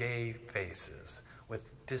sullen gay faces, with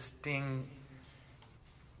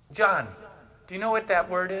John, do you know what that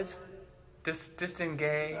word is?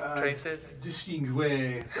 Distingué traces?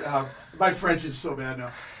 Distingué. My French is so bad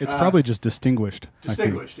now. It's probably just distinguished.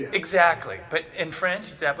 Distinguished, yeah. Exactly. But in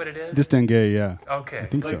French, is that what it is? Distingué, yeah. Okay. I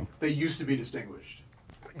think so. They used to be distinguished.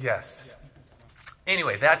 Yes.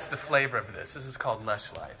 Anyway, that's the flavor of this. This is called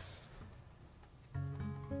Lush Life.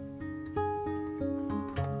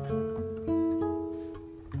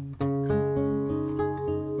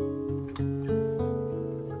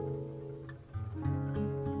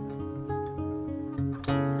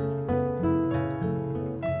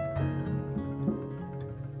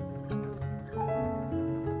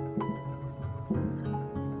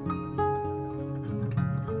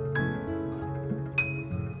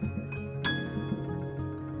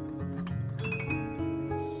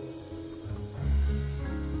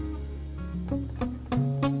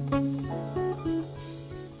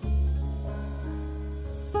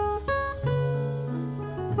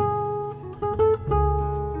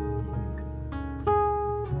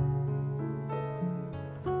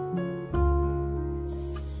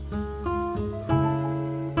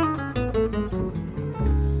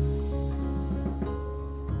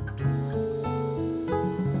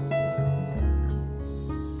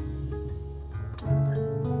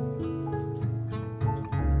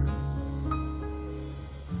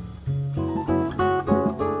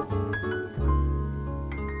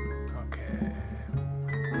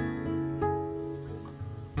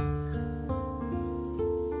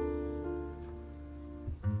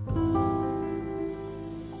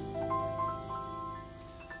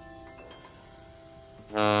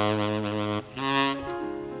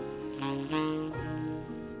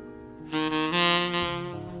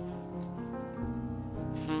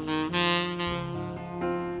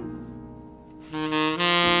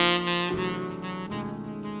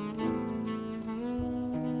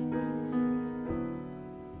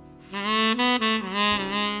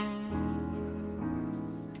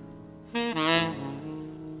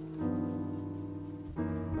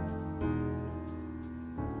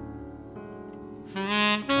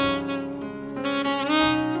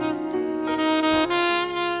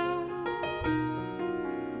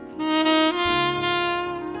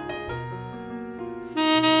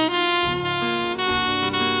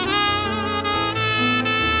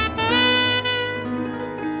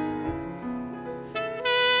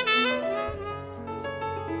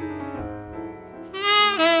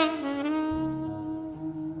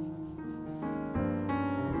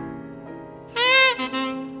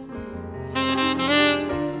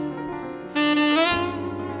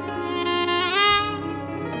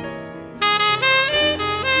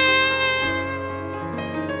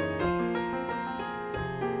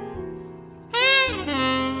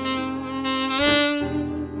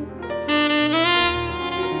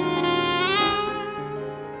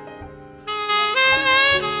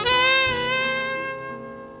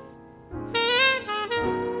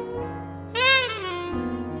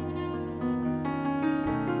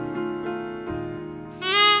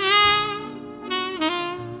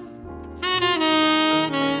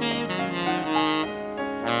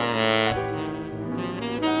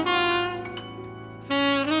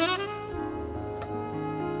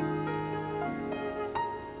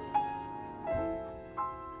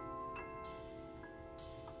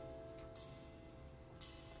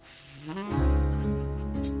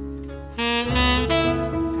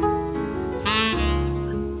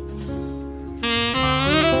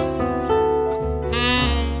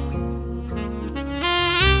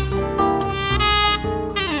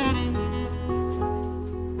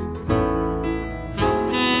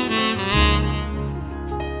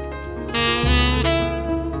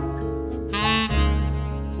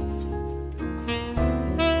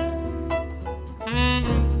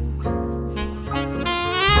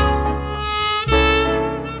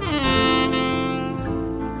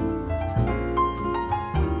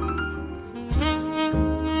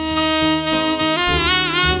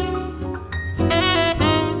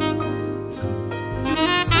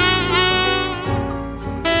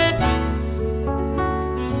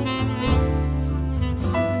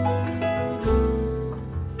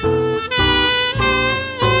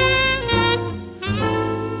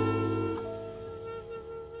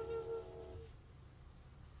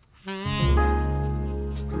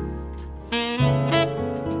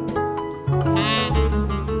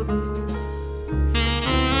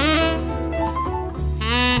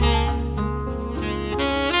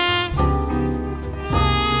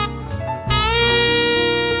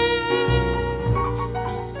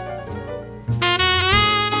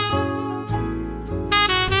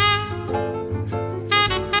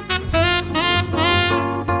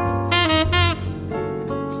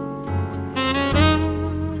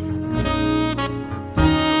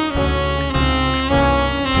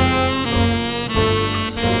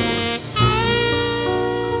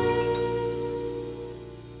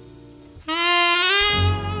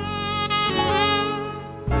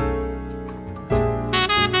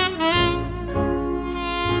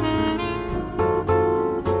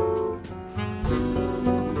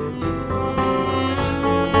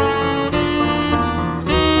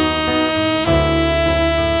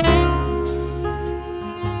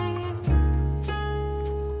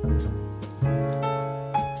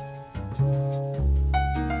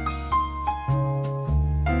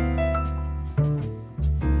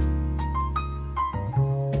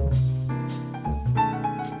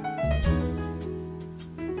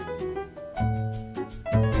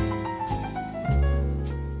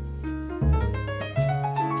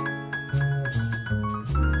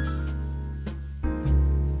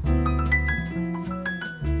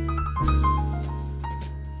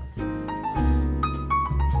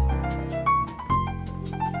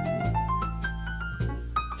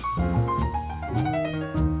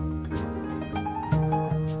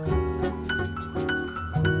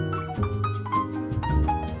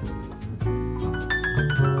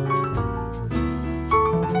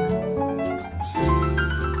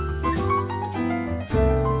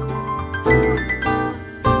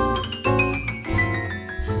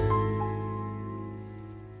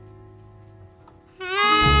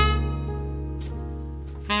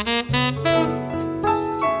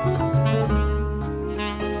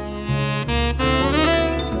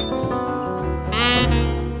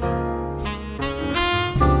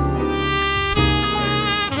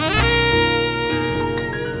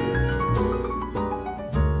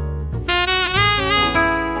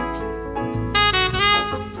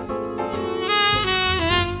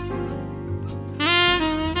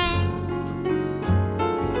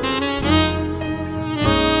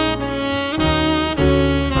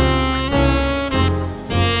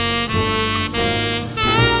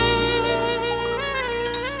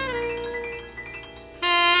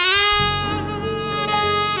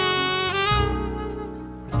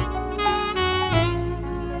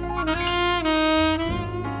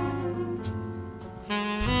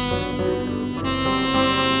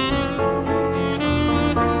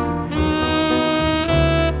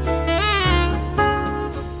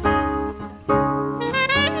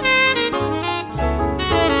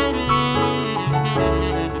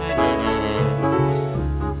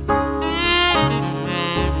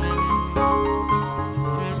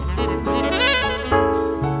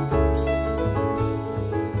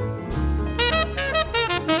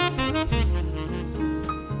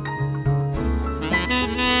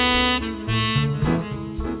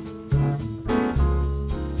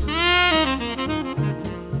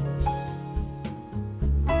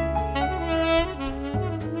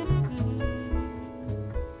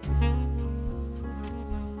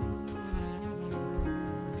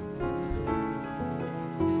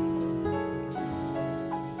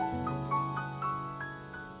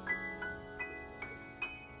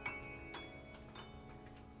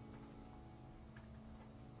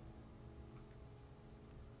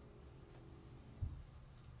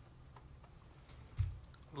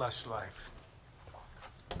 Lush Life.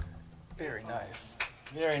 Very nice.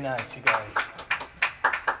 Very nice, you guys.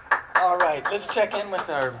 All right, let's check in with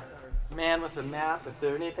our man with the map. If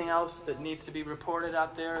there's anything else that needs to be reported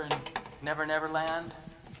out there in Never Never Land.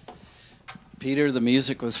 Peter, the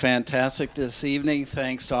music was fantastic this evening.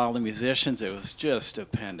 Thanks to all the musicians. It was just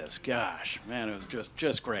stupendous. Gosh, man, it was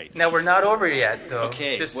just great. Now, we're not over yet, though.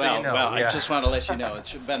 Okay, just well, so you know. well, I just want to let you know.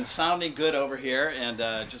 It's been sounding good over here, and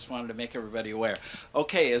just wanted to make everybody aware.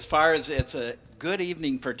 Okay, as far as it's a good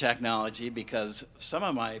evening for technology, because some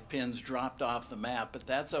of my pins dropped off the map, but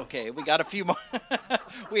that's okay. We got a few more.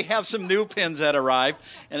 We have some new pins that arrived,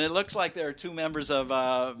 and it looks like there are two members of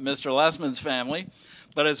Mr. Lessman's family.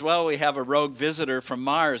 But as well, we have a rogue visitor from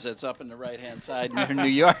Mars that's up in the right-hand side near New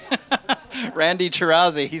York. Randy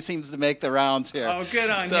Chirazi, he seems to make the rounds here. Oh, good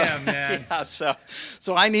on him, man. Yeah, so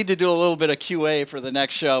I need to do a little bit of QA for the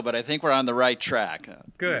next show, but I think we're on the right track.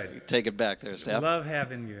 Good. Take it back there, Steph. Love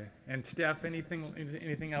having you. And Steph,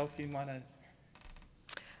 anything else you want to?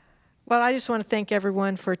 Well, I just want to thank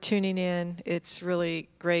everyone for tuning in. It's really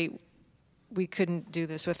great. We couldn't do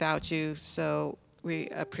this without you, so we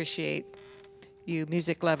appreciate you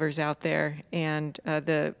music lovers out there, and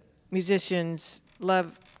the musicians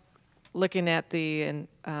love looking at the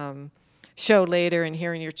show later and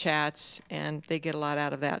hearing your chats, and they get a lot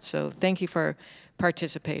out of that. So thank you for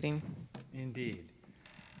participating. Indeed.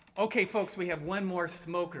 Okay, folks, we have one more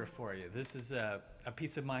smoker for you. This is a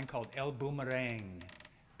piece of mine called El Boomerang,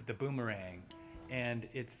 the Boomerang, and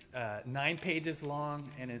it's 9 pages long,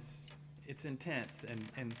 and it's intense.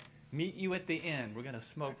 And meet you at the end. We're gonna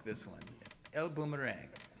smoke this one. El Boomerang.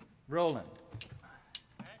 Roland.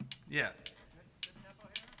 Yeah.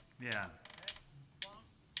 Yeah.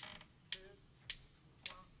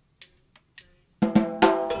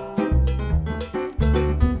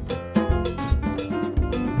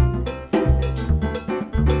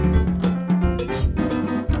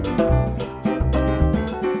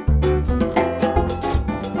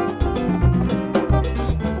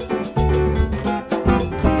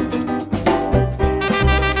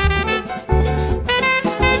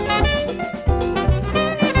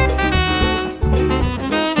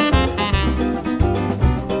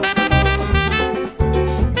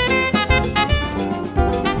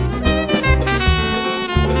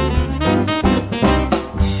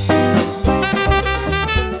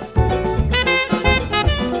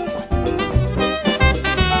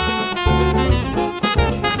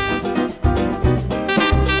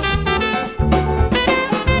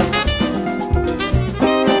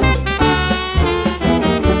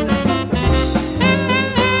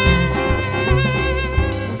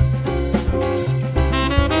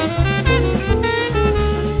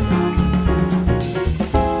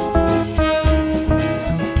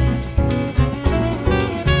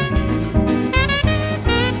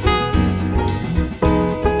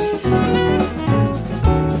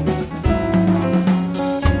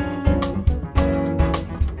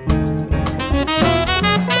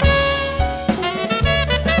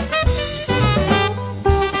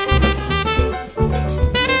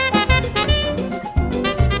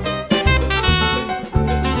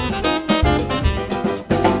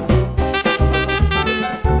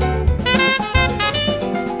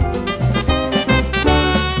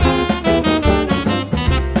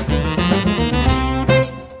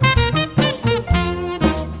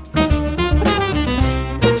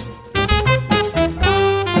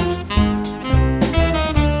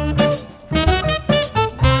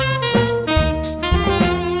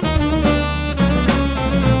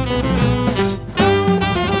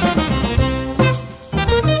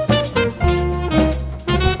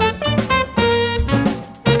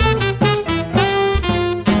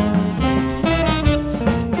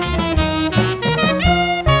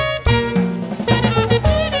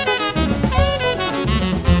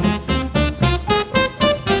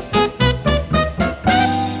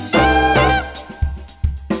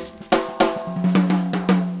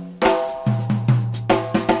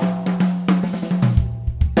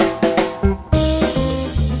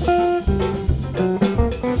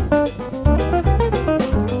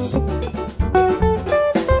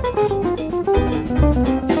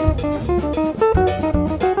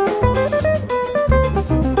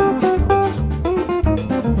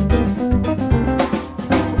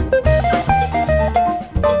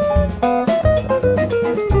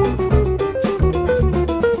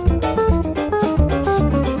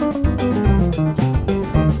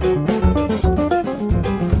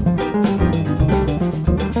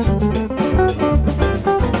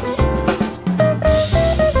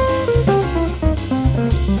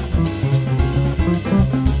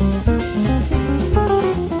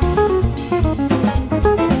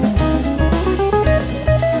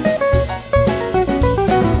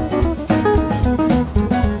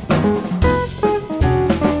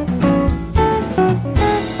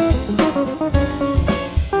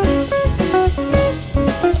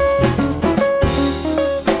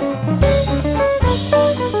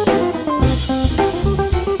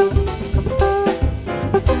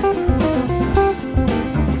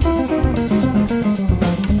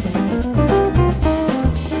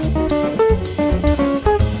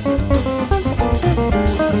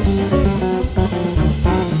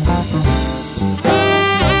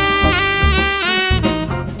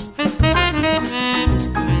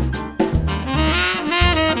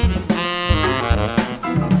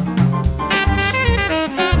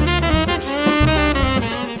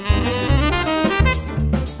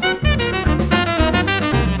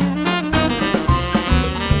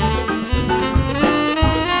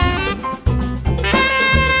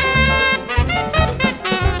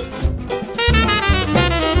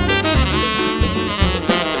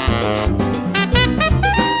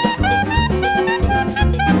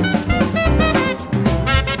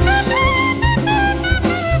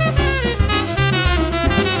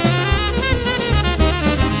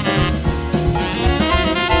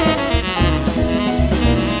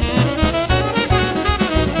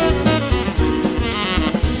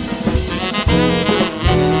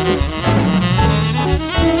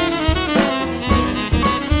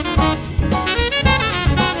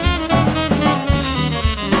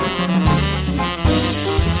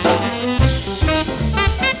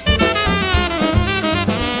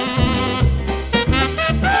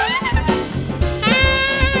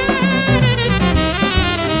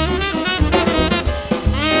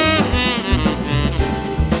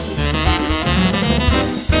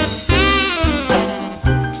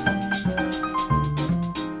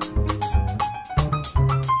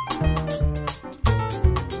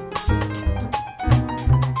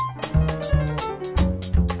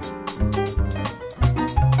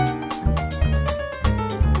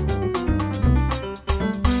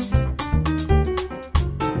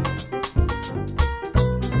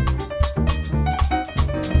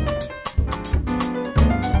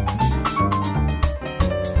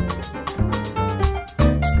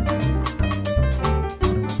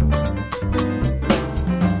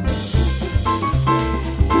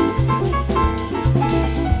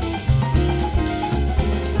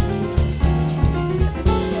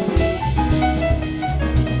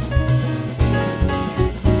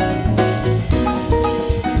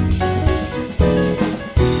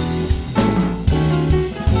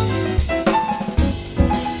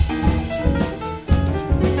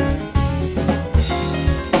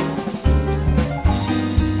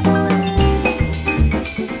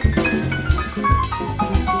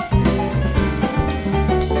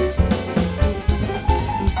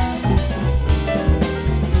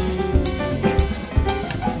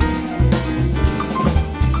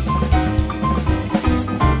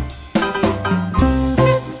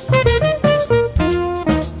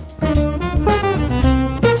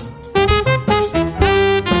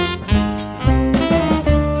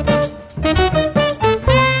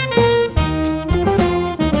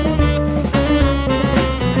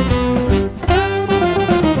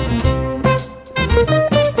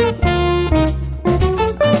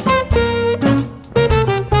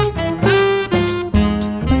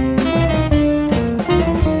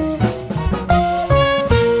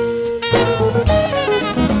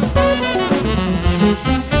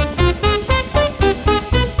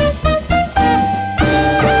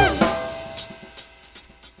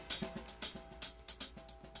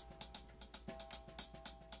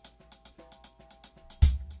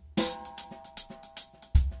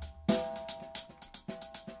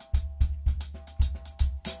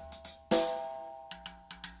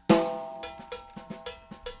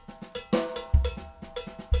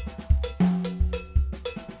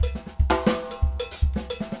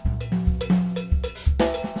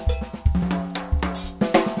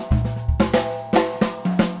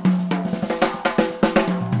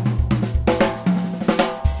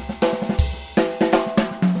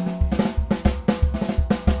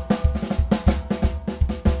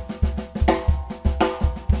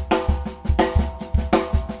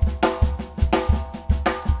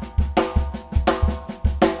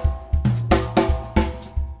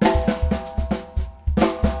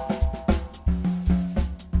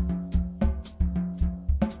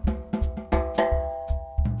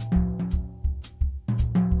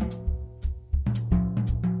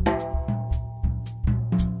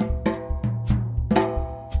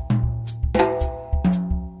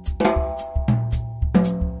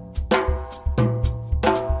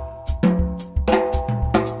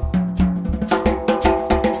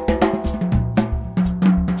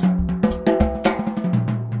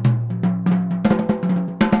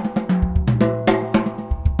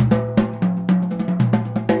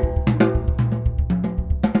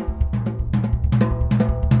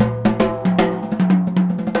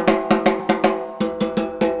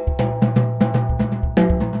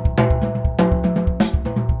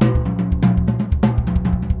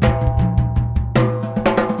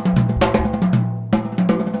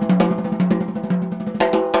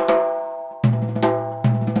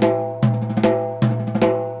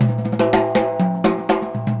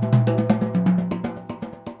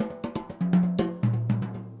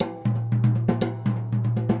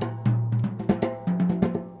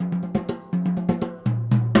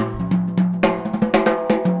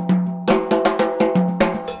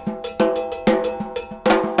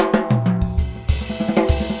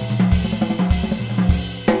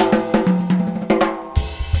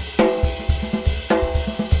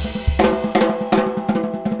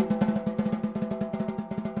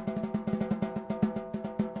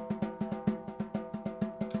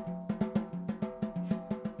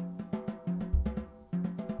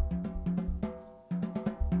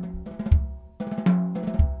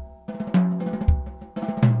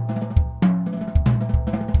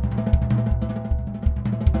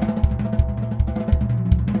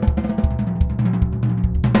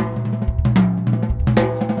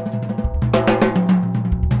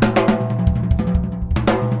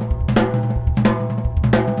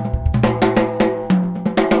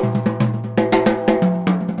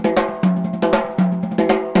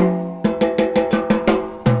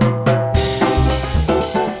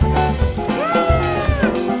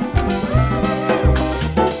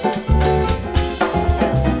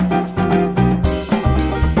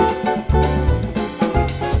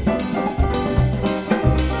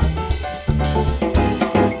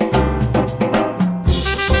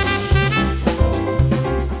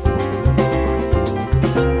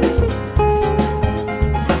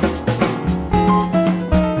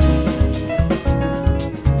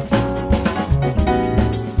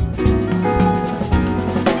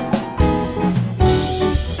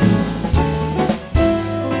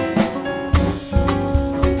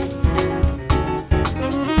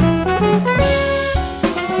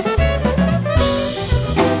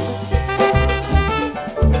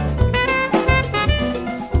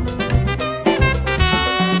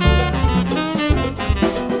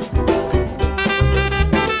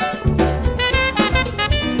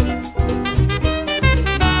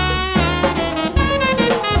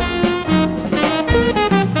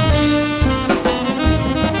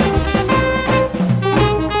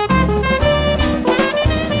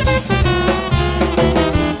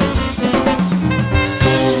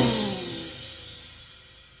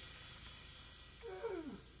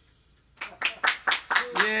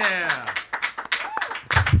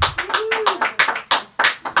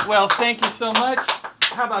 Well, thank you so much.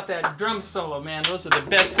 How about that drum solo, man? Those are the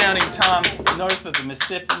best sounding toms north of the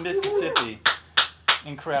Mississippi.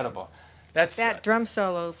 Incredible. That's that drum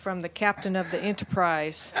solo from the captain of the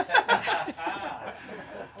Enterprise.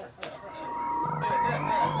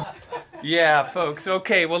 Yeah, folks.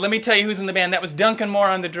 Okay, well, let me tell you who's in the band. That was Duncan Moore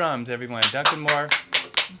on the drums, everyone. Duncan Moore.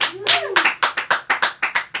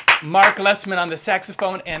 Mark Lessman on the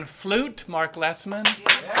saxophone and flute. Mark Lessman.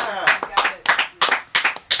 Yeah.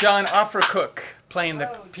 John Offercook playing the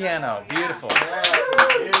piano. Beautiful.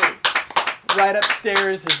 Yeah. Right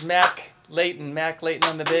upstairs is Mac Layton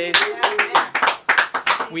on the bass.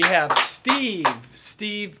 We have Steve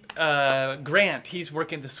Grant. He's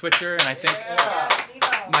working the switcher, and I think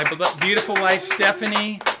my beautiful wife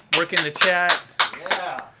Stephanie working the chat.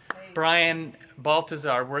 Brian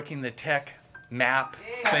Baltazar working the tech map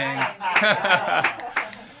thing.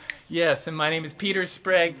 Yes, and my name is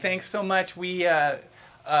PeterSprague. Thanks so much. We are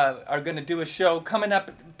going to do a show coming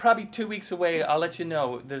up probably 2 weeks away. I'll let you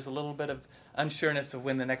know. There's a little bit of unsureness of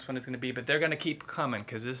when the next one is going to be, but they're going to keep coming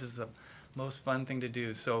because this is the most fun thing to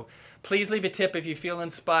do. So please leave a tip if you feel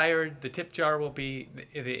inspired. The tip jar will be,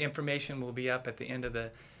 the information will be up at the end of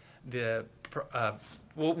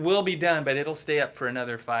we'll be done, but it'll stay up for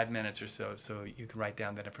another 5 minutes or so you can write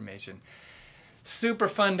down that information. Super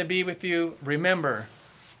fun to be with you. Remember,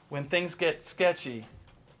 when things get sketchy,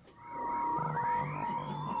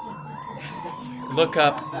 look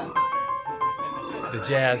up the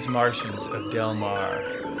Jazz Martians of Del Mar.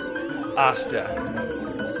 Asta.